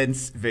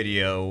nonsense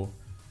video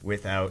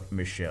without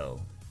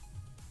Michelle.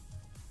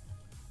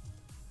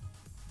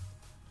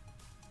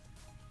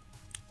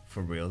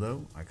 For real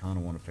though, I kind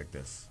of want to pick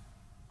this.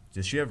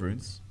 Does she have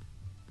runes?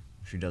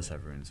 She does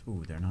have runes.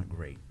 Ooh, they're not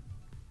great.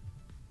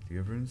 Do you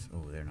have runes?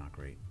 Oh, they're not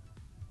great.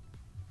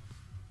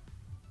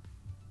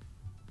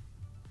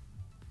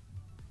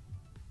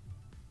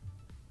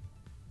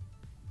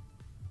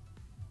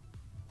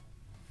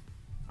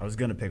 I was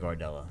gonna pick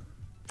Ardella.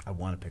 I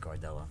want to pick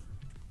Ardella.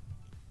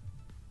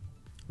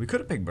 We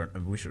could have picked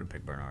we should have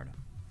picked Bernard.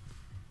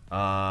 What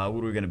are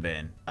we gonna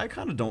ban? I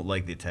kind of don't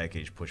like the attack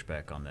age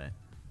pushback on that.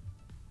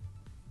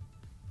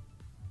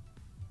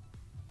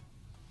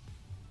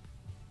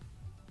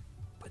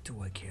 But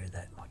do I care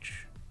that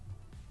much?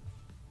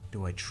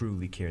 Do I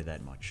truly care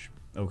that much?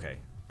 Okay.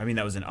 I mean,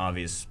 that was an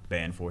obvious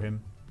ban for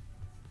him.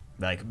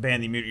 Like,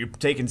 ban the immunity. You're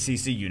taking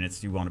CC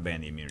units, you want to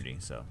ban the immunity,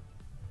 so.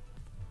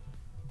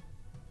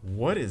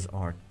 What is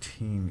our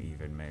team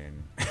even,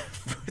 man?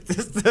 This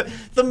is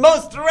the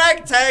most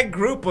ragtag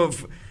group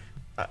of...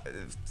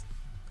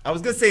 I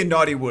was going to say a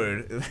naughty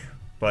word,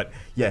 but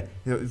yeah,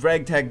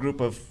 ragtag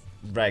group of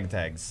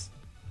ragtags.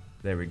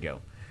 There we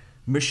go.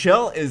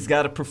 Michelle has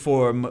got to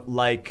perform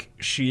like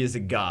she is a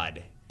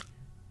god.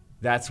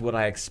 That's what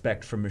I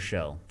expect from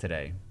Michelle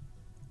today.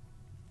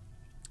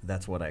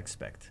 That's what I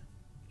expect.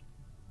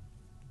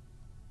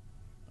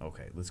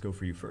 Okay, let's go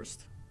for you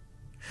first.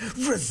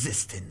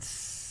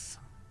 Resistance.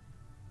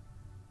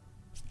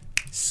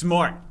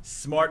 Smart.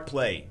 Smart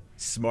play.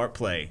 Smart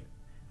play.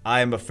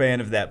 I am a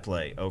fan of that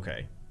play.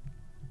 Okay.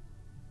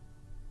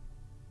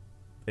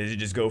 Did you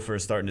just go for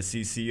starting to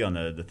CC on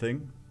the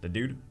thing? The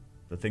dude?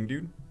 The thing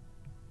dude?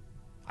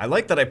 I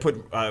like that I put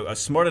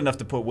smart enough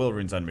to put will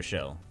runes on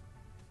Michelle.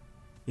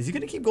 Is he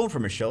gonna keep going for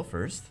Michelle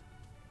first?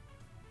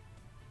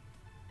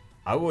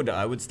 I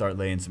would start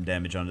laying some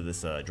damage onto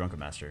this Drunken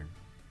Master.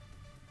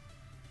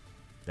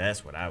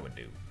 That's what I would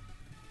do.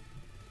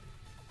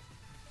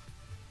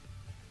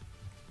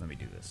 Let me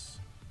do this.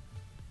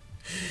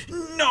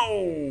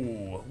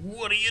 No!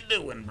 What are you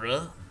doing,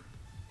 bruh?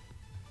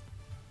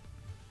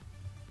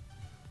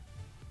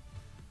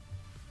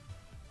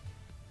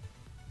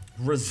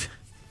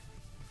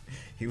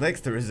 He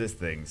likes to resist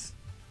things.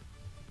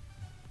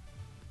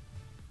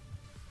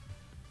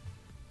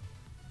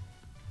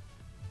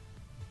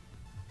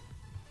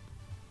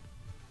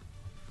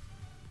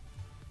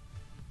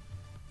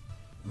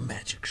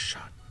 Magic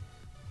shot.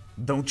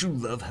 Don't you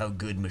love how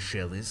good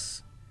Michelle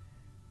is?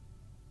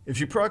 If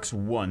she procs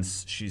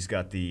once, she's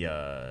got the,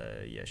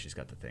 yeah, she's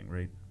got the thing,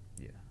 right?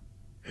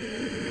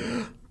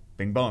 Yeah.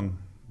 Bing bong.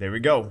 There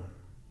we go.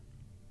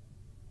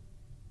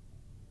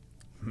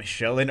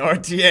 Michelle and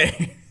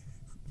RTA.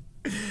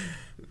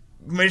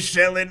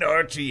 Michelle and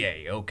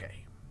RTA,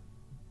 okay.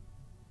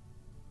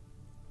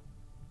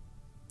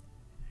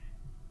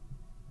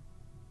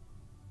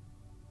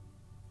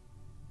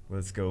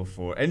 Let's go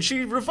for... And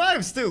she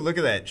revives, too. Look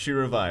at that. She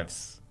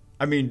revives.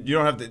 I mean, you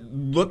don't have to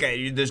look at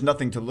it. There's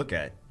nothing to look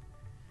at.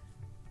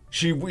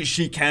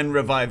 She can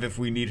revive if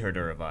we need her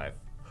to revive.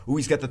 Ooh,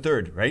 he's got the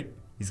third, right?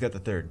 He's got the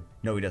third.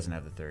 No, he doesn't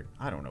have the third.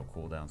 I don't know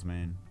cooldowns,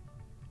 man.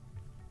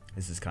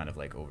 This is kind of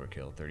like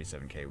overkill.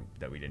 37k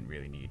that we didn't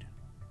really need.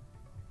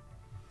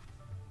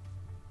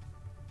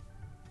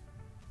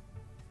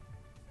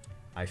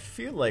 I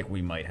feel like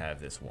we might have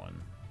this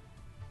one.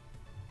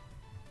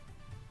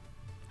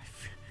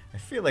 I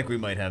feel like we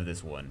might have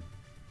this one.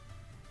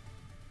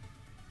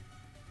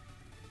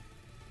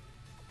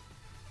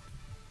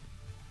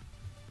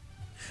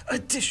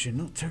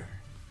 Additional turn.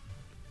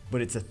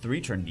 But it's a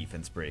 3-turn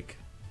defense break.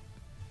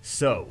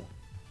 So,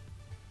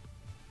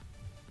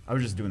 I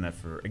was just doing that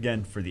for,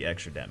 again, for the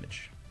extra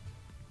damage.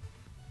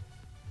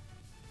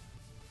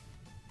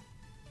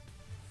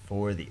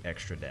 For the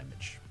extra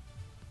damage.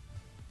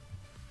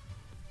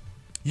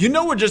 You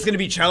know we're just going to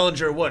be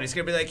Challenger 1. It's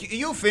going to be like,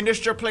 you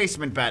finished your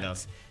placement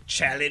battles.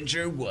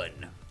 Challenger 1.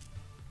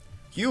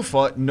 You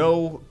fought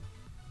no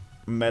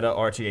meta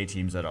RTA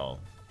teams at all.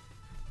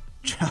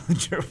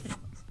 Challenger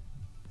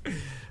 1.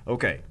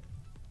 Okay.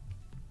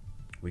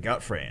 We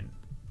got Fran.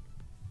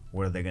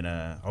 What are they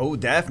gonna... Oh,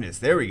 Daphnis.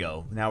 There we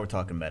go. Now we're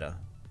talking meta.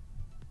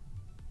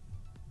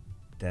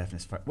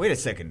 Daphnis fire. Wait a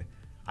second.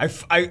 I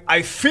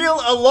feel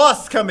a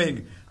loss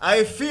coming.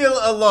 I feel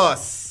a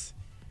loss.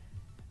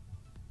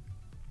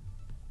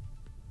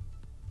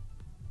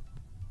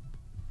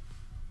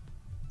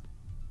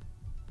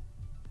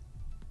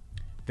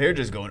 They're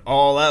just going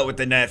all out with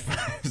the Nat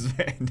 5s,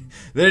 man.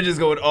 They're just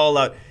going all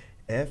out.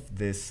 F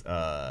this,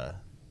 Can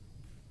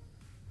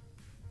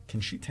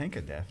she tank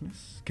a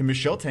Daphnis? Can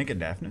Michelle tank a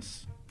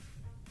Daphnis?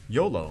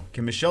 YOLO.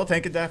 Can Michelle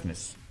tank a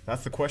Daphnis?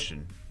 That's the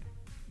question.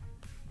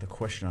 The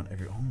question on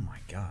every... Oh my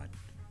god.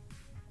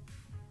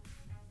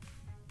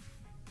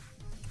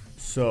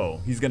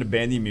 So, he's going to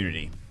ban the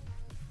immunity.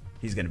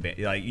 He's going to ban...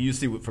 Like, you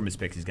see from his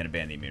picks, he's going to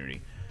ban the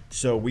immunity.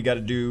 So, we got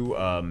to do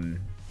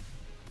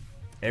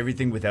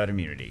everything without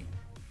immunity.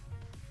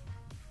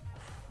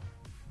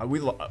 We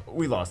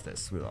lost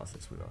this. We lost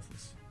this. We lost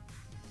this.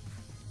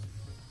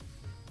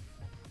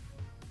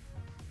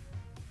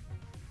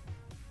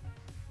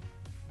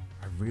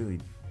 I really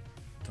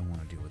don't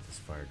want to deal with this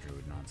Fire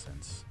Druid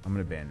nonsense. I'm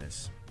going to ban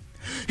this.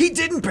 He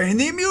didn't ban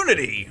the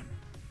immunity!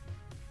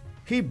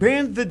 He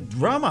banned the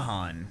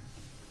Ramahan.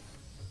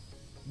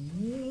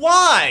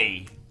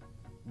 Why?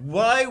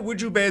 Why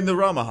would you ban the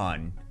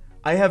Ramahan?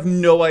 I have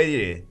no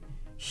idea.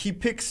 He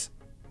picks...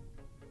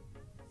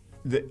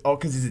 Oh,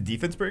 because he's a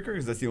defense breaker?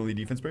 Because that's the only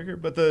defense breaker?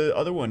 But the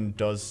other one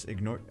does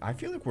ignore... I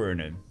feel like we're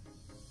in a...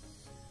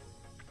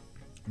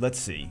 Let's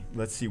see.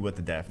 Let's see what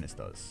the Daphnis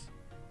does.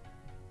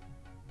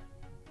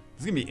 This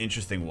is going to be an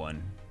interesting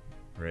one,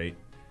 right?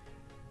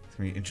 It's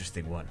going to be an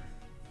interesting one.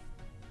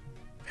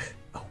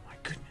 Oh my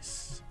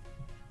goodness.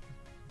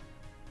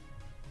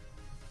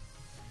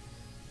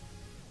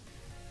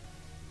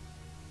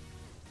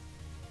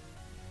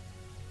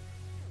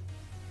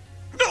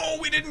 No,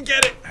 we didn't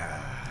get it!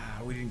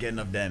 We didn't get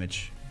enough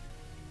damage.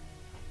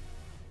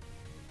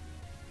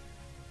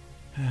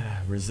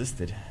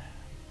 Resisted.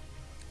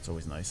 It's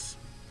always nice.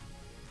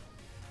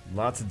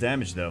 Lots of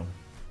damage, though.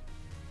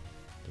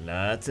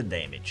 Lots of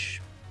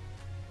damage.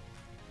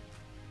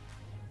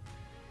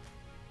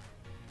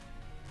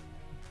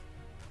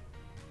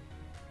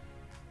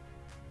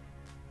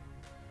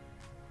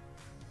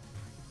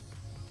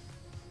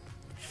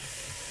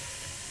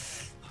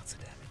 Lots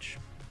of damage.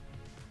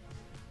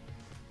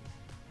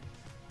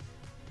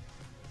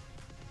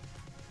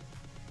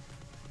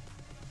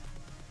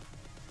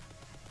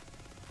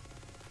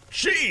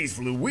 Jeez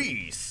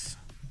Louise!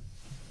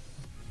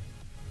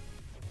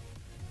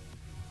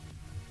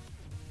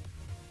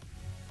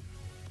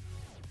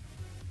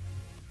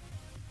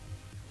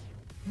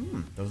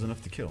 That was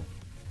enough to kill.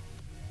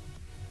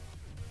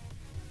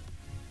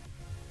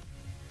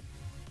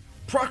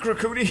 Proc,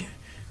 Rakuni!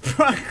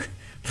 Proc!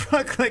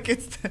 Proc like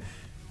it's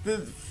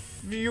the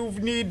you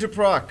need to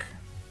proc.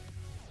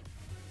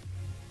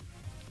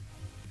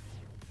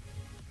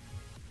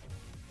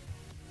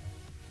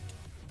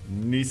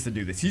 Needs to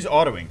do this. He's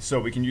autoing, so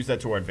we can use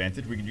that to our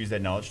advantage. We can use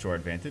that knowledge to our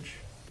advantage.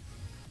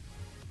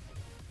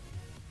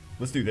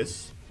 Let's do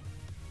this.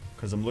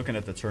 Because I'm looking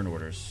at the turn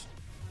orders.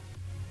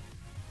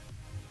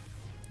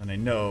 And I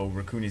know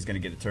Rakuni's going to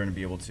get a turn and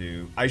be able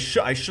to... I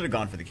should have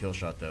gone for the kill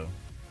shot, though.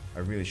 I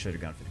really should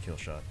have gone for the kill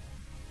shot.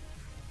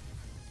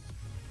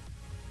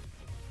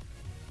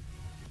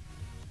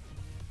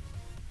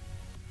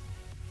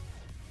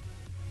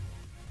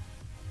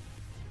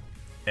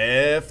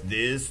 F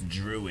this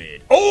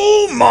druid.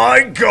 Oh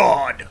my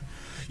god!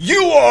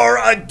 You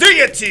are a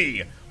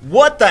deity!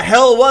 What the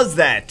hell was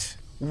that?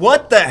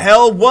 What the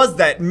hell was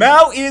that?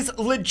 MAO is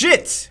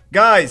legit!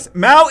 Guys,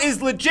 MAO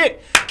is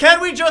legit! Can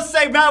we just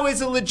say MAO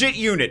is a legit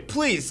unit?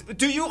 Please,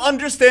 do you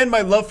understand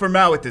my love for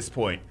MAO at this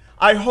point?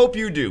 I hope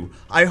you do.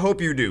 I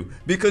hope you do.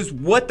 Because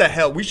what the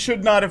hell? We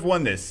should not have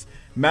won this.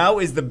 MAO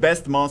is the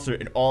best monster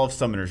in all of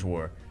Summoner's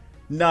War.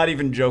 Not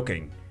even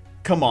joking.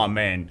 Come on,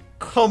 man.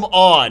 Come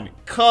on.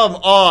 Come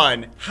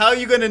on. How are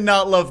you gonna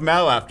not love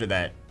MAO after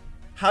that?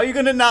 How are you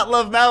gonna not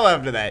love MAO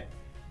after that?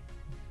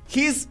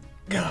 He's...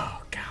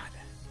 Oh, God.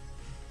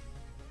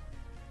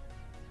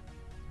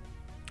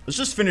 Let's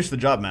just finish the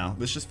job, MAO.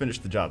 Let's just finish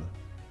the job.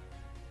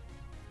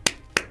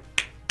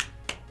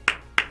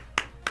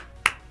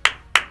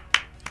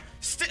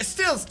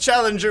 Still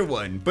Challenger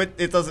 1, but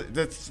it doesn't...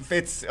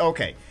 It's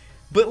okay.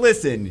 But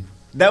listen,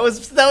 that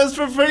was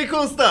some pretty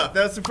cool stuff.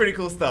 That was some pretty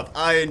cool stuff.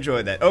 I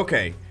enjoyed that.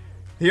 Okay,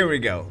 here we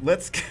go.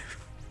 Let's go.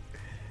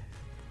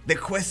 The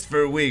Quest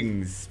for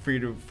Wings, free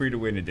to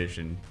win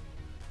edition.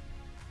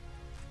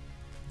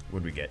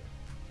 What'd we get?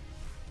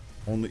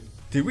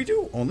 Did we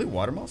do only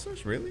water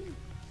monsters? Really?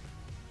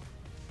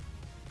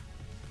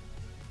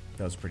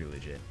 That was pretty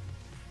legit.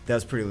 That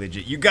was pretty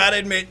legit. You gotta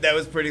admit, that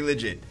was pretty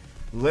legit.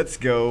 Let's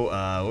go.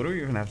 What do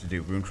we even have to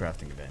do? Rune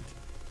crafting event.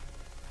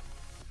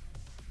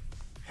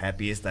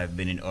 Happiest I've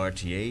been in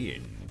RTA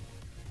in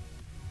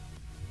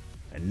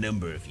a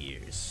number of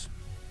years.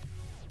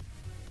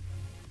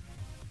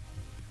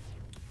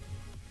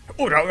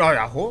 Oh.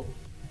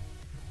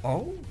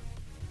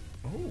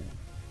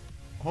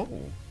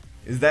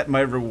 Is that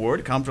my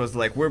reward? Comtro's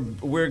like,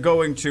 we're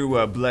going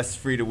to bless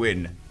free to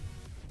win.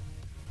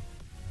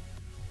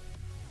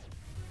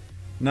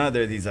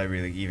 Neither of these I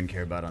really even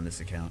care about on this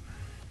account.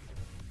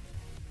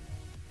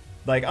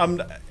 Like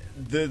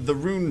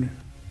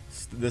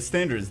the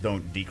standards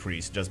don't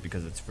decrease just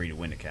because it's free to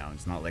win account.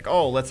 It's not like,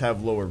 oh, let's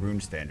have lower rune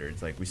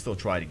standards. Like, we still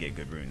try to get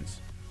good runes.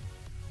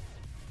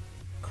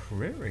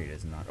 Crit rate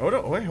is not. Oh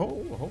no! Wait,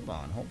 hold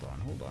on.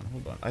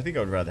 I think I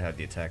would rather have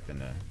the attack than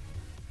the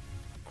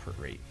crit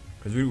rate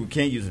because we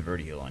can't use a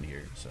verti-heal on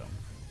here, so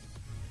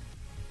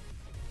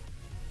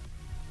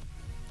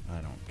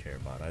I don't care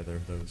about either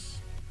of those,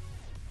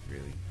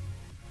 really.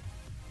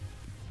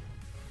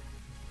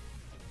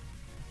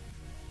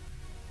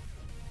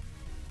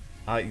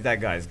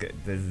 That guy's good.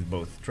 This is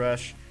both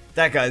trash.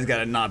 That guy's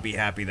gotta not be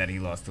happy that he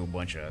lost to a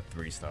bunch of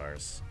 3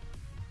 stars.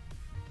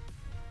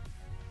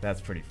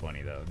 That's pretty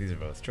funny though. These are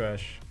both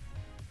trash.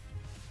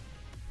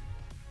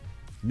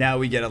 Now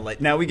we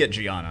get now we get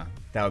Gianna.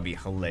 That would be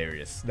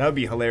hilarious. That would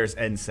be hilarious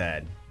and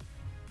sad.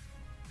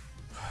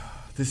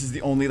 This is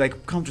the only,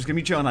 like, come, just give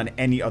me Gianna on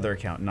any other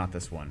account, not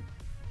this one.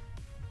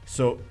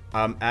 So,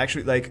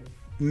 actually, like,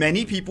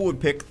 many people would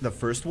pick the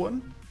first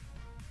one.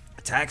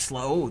 Attack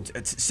slow,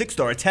 it's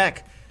 6-star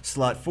attack,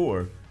 slot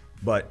 4.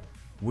 But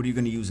what are you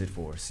gonna use it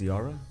for?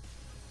 Ciara?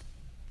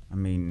 I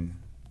mean,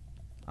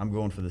 I'm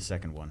going for the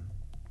second one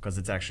because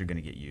it's actually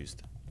gonna get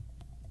used.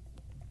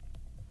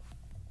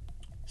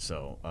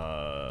 So,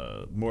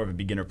 more of a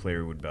beginner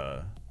player would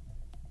go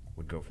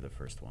for the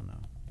first one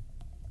though,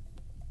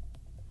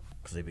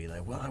 because they'd be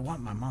like, well, I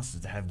want my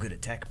monsters to have good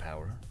attack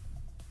power,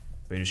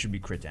 but it should be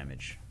crit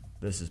damage.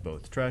 This is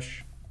both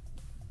trash.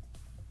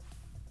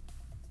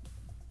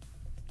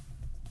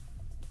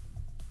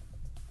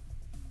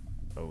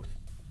 Both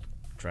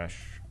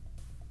trash.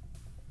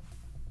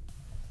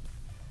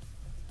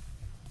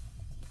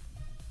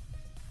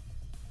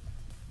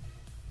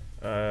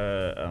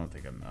 I don't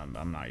think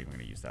I'm not even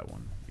gonna use that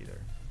one either.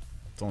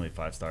 It's only a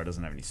 5-star,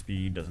 doesn't have any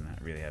speed, doesn't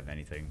really have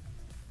anything.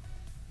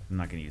 I'm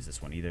not gonna use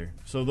this one either.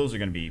 So those are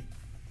gonna be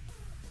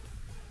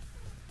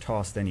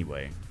tossed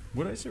anyway.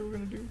 What did I say we're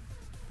gonna do?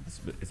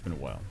 It's been a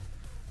while.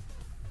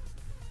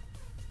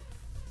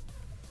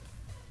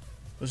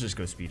 Let's just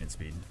go speed and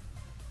speed.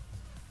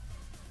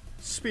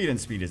 Speed and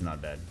speed is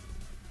not bad.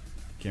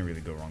 Can't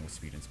really go wrong with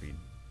speed and speed.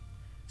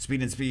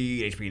 Speed and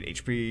speed, HP and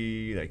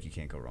HP, like, you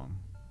can't go wrong.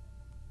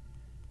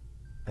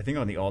 I think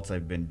on the alts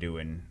I've been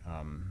doing,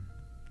 I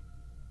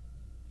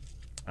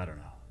don't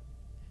know.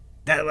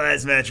 That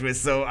last match was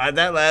so,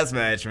 that last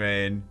match,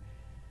 man.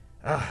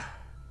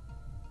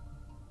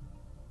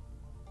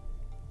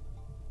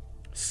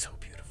 So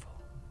beautiful.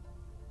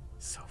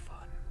 So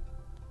fun.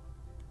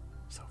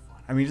 So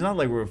fun. I mean, it's not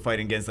like we're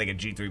fighting against like a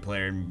G3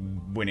 player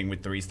and winning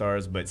with 3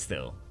 stars, but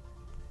still.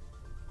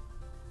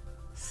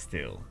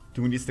 Still.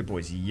 Do we need stick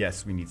boys?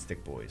 Yes, we need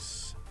stick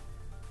boys.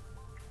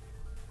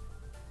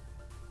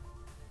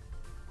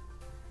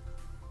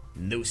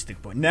 No stick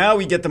boy. Now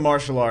we get the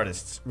martial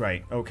artists.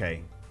 Right,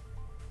 okay.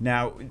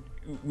 Now,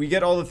 we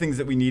get all the things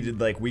that we needed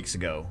like weeks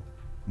ago.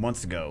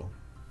 Months ago.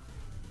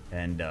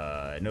 And,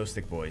 no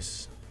stick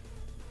boys.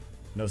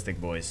 No stick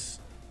boys.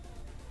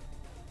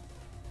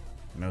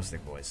 No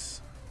stick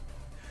boys.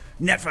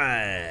 Net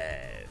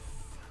 5!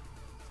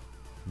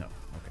 No,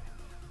 okay.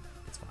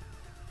 It's fine.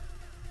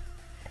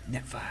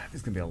 Net 5.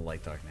 It's gonna be a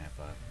light dark net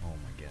 5. Oh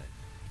my god.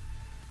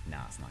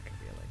 Nah, it's not gonna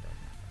be a light dark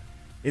net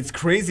 5. It's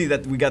crazy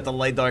that we got the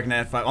light dark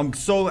nat 5. I'm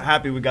so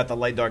happy we got the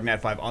light dark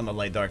nat 5 on the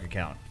light dark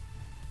account.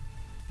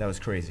 That was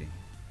crazy.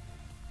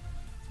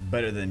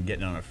 Better than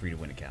getting on a free to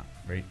win account,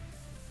 right?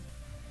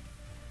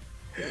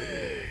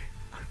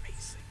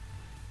 Amazing.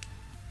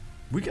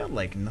 We got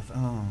like nothing.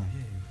 Oh,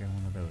 yeah, we got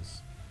one of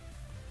those.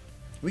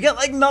 We got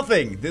like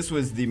nothing. This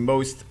was the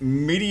most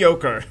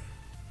mediocre.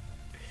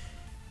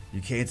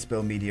 You can't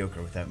spell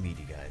mediocre without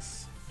meaty,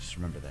 guys. Just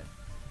remember that.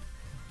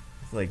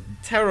 It's like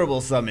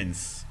terrible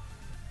summons.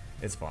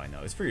 It's fine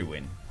though. It's free to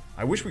win.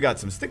 I wish we got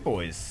some stick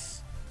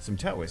boys, some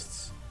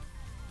Taoists.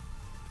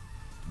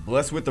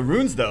 Blessed with the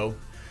runes though.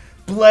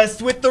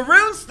 Blessed with the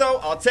runes though.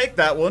 I'll take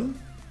that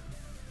one.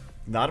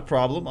 Not a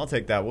problem. I'll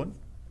take that one.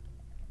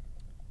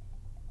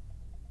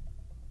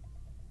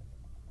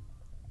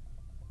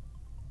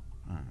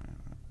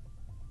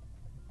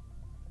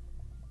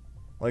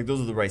 Like,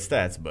 those are the right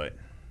stats, but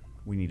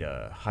we need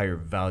a higher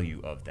value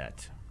of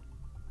that.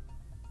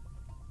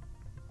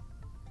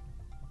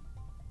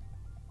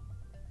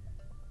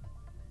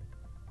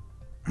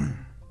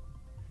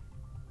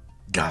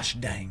 Gosh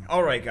dang.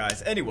 Alright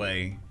guys,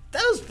 anyway.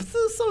 That was,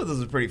 some of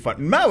those are pretty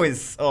fun. MAO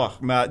is, oh,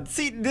 MAO.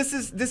 See, this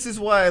is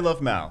why I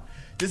love MAO.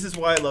 This is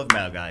why I love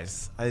MAO,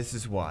 guys. This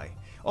is why.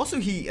 Also,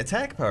 he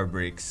attack power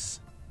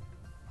breaks.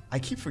 I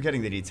keep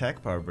forgetting that he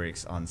attack power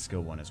breaks on skill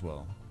 1 as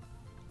well.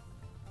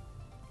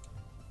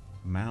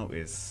 MAO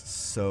is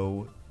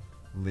so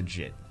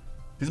legit.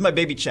 This is my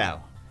baby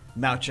Chow.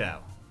 MAO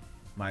Chow.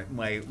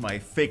 My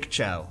fake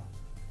Chow.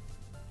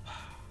 Why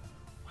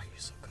are you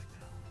so good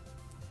now?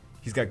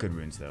 He's got good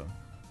runes though.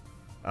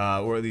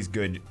 Or at least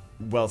good,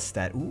 well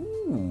stat.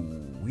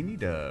 Ooh, we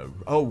need a.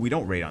 Oh, we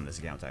don't raid on this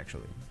account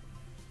actually.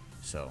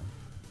 So,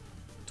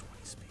 20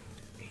 speed,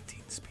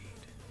 18 speed.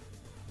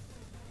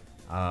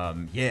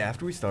 Yeah,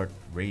 after we start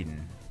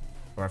raiding,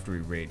 Or after we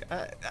raid.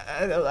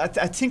 I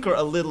tinker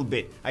a little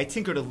bit. I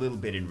tinkered a little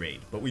bit in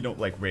raid, but we don't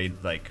like raid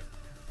like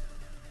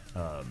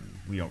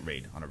we don't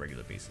raid on a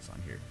regular basis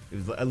on here. It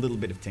was a little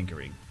bit of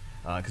tinkering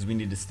because we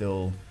need to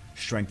still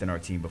strengthen our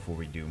team before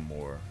we do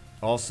more.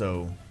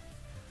 Also,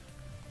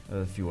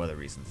 a few other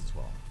reasons as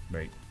well,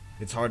 right?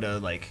 It's hard to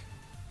like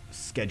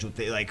schedule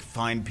like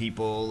find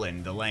people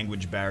and the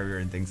language barrier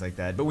and things like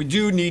that. But we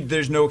do need.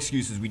 There's no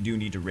excuses. We do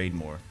need to raid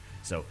more.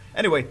 So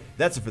anyway,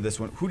 that's it for this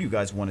one. Who do you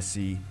guys want to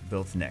see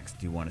built next?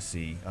 Do you want to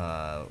see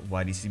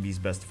YDCB's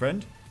best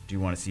friend? Do you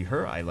want to see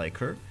her? I like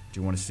her. Do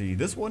you want to see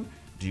this one?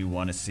 Do you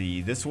want to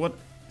see this one?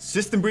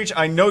 System Breach,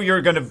 I know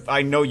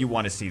you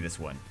want to see this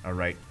one. All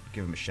right,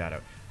 give him a shout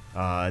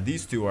out.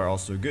 These two are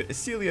also good.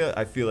 Acelia,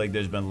 I feel like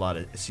there's been a lot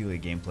of Acelia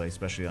gameplay,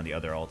 especially on the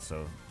other alts,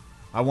 so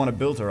I want to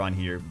build her on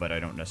here, but I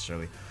don't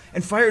necessarily.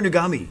 And Fire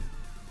Nugami.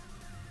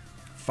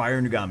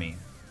 Fire Nugami.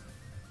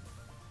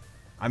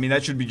 I mean,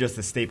 that should be just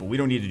a staple. We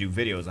don't need to do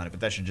videos on it,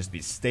 but that should just be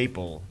a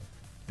staple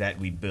that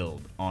we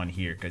build on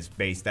here, because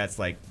base, that's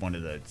like one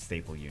of the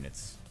staple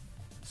units.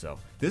 So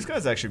this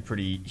guy's actually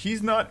pretty,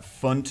 he's not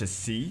fun to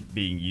see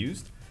being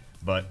used,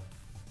 but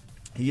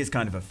he is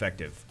kind of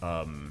effective.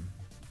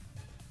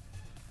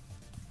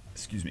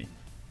 Excuse me.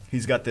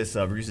 He's got this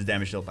reduces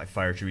damage dealt by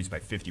fire attributes by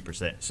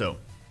 50%. So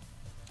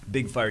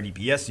big fire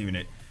DPS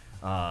unit,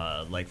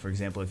 like for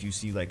example, if you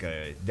see like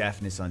a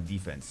Daphnis on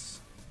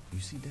defense, you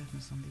see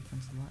Daphnis on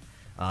defense a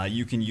lot?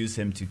 You can use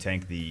him to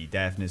tank the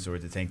Daphnis or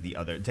to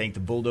tank the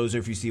bulldozer.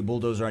 If you see a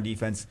bulldozer on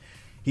defense,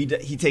 he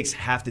takes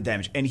half the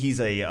damage, and he's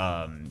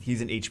an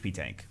HP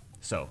tank.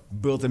 So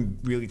built him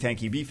really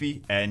tanky,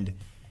 beefy, and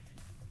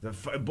the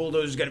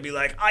bulldozer's gonna be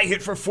like, I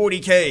hit for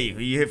 40k,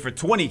 you hit for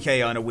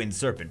 20k on a wind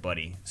serpent,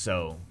 buddy.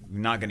 So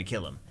you're not gonna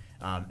kill him.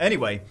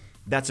 Anyway,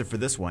 that's it for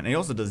this one. And he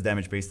also does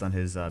damage based on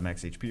his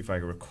max HP, if I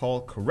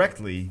recall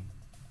correctly.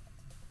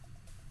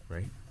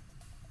 Right?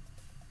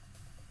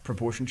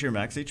 Proportion to your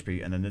max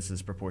HP, and then this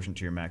is proportion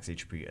to your max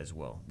HP as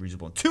well.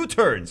 Reusable in 2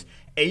 turns.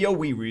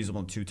 AoE reusable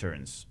in 2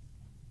 turns.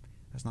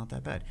 That's not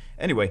that bad.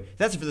 Anyway,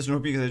 that's it for this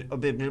one.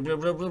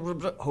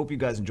 Hope you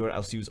guys enjoyed it.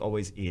 I'll see you as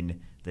always in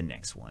the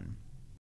next one.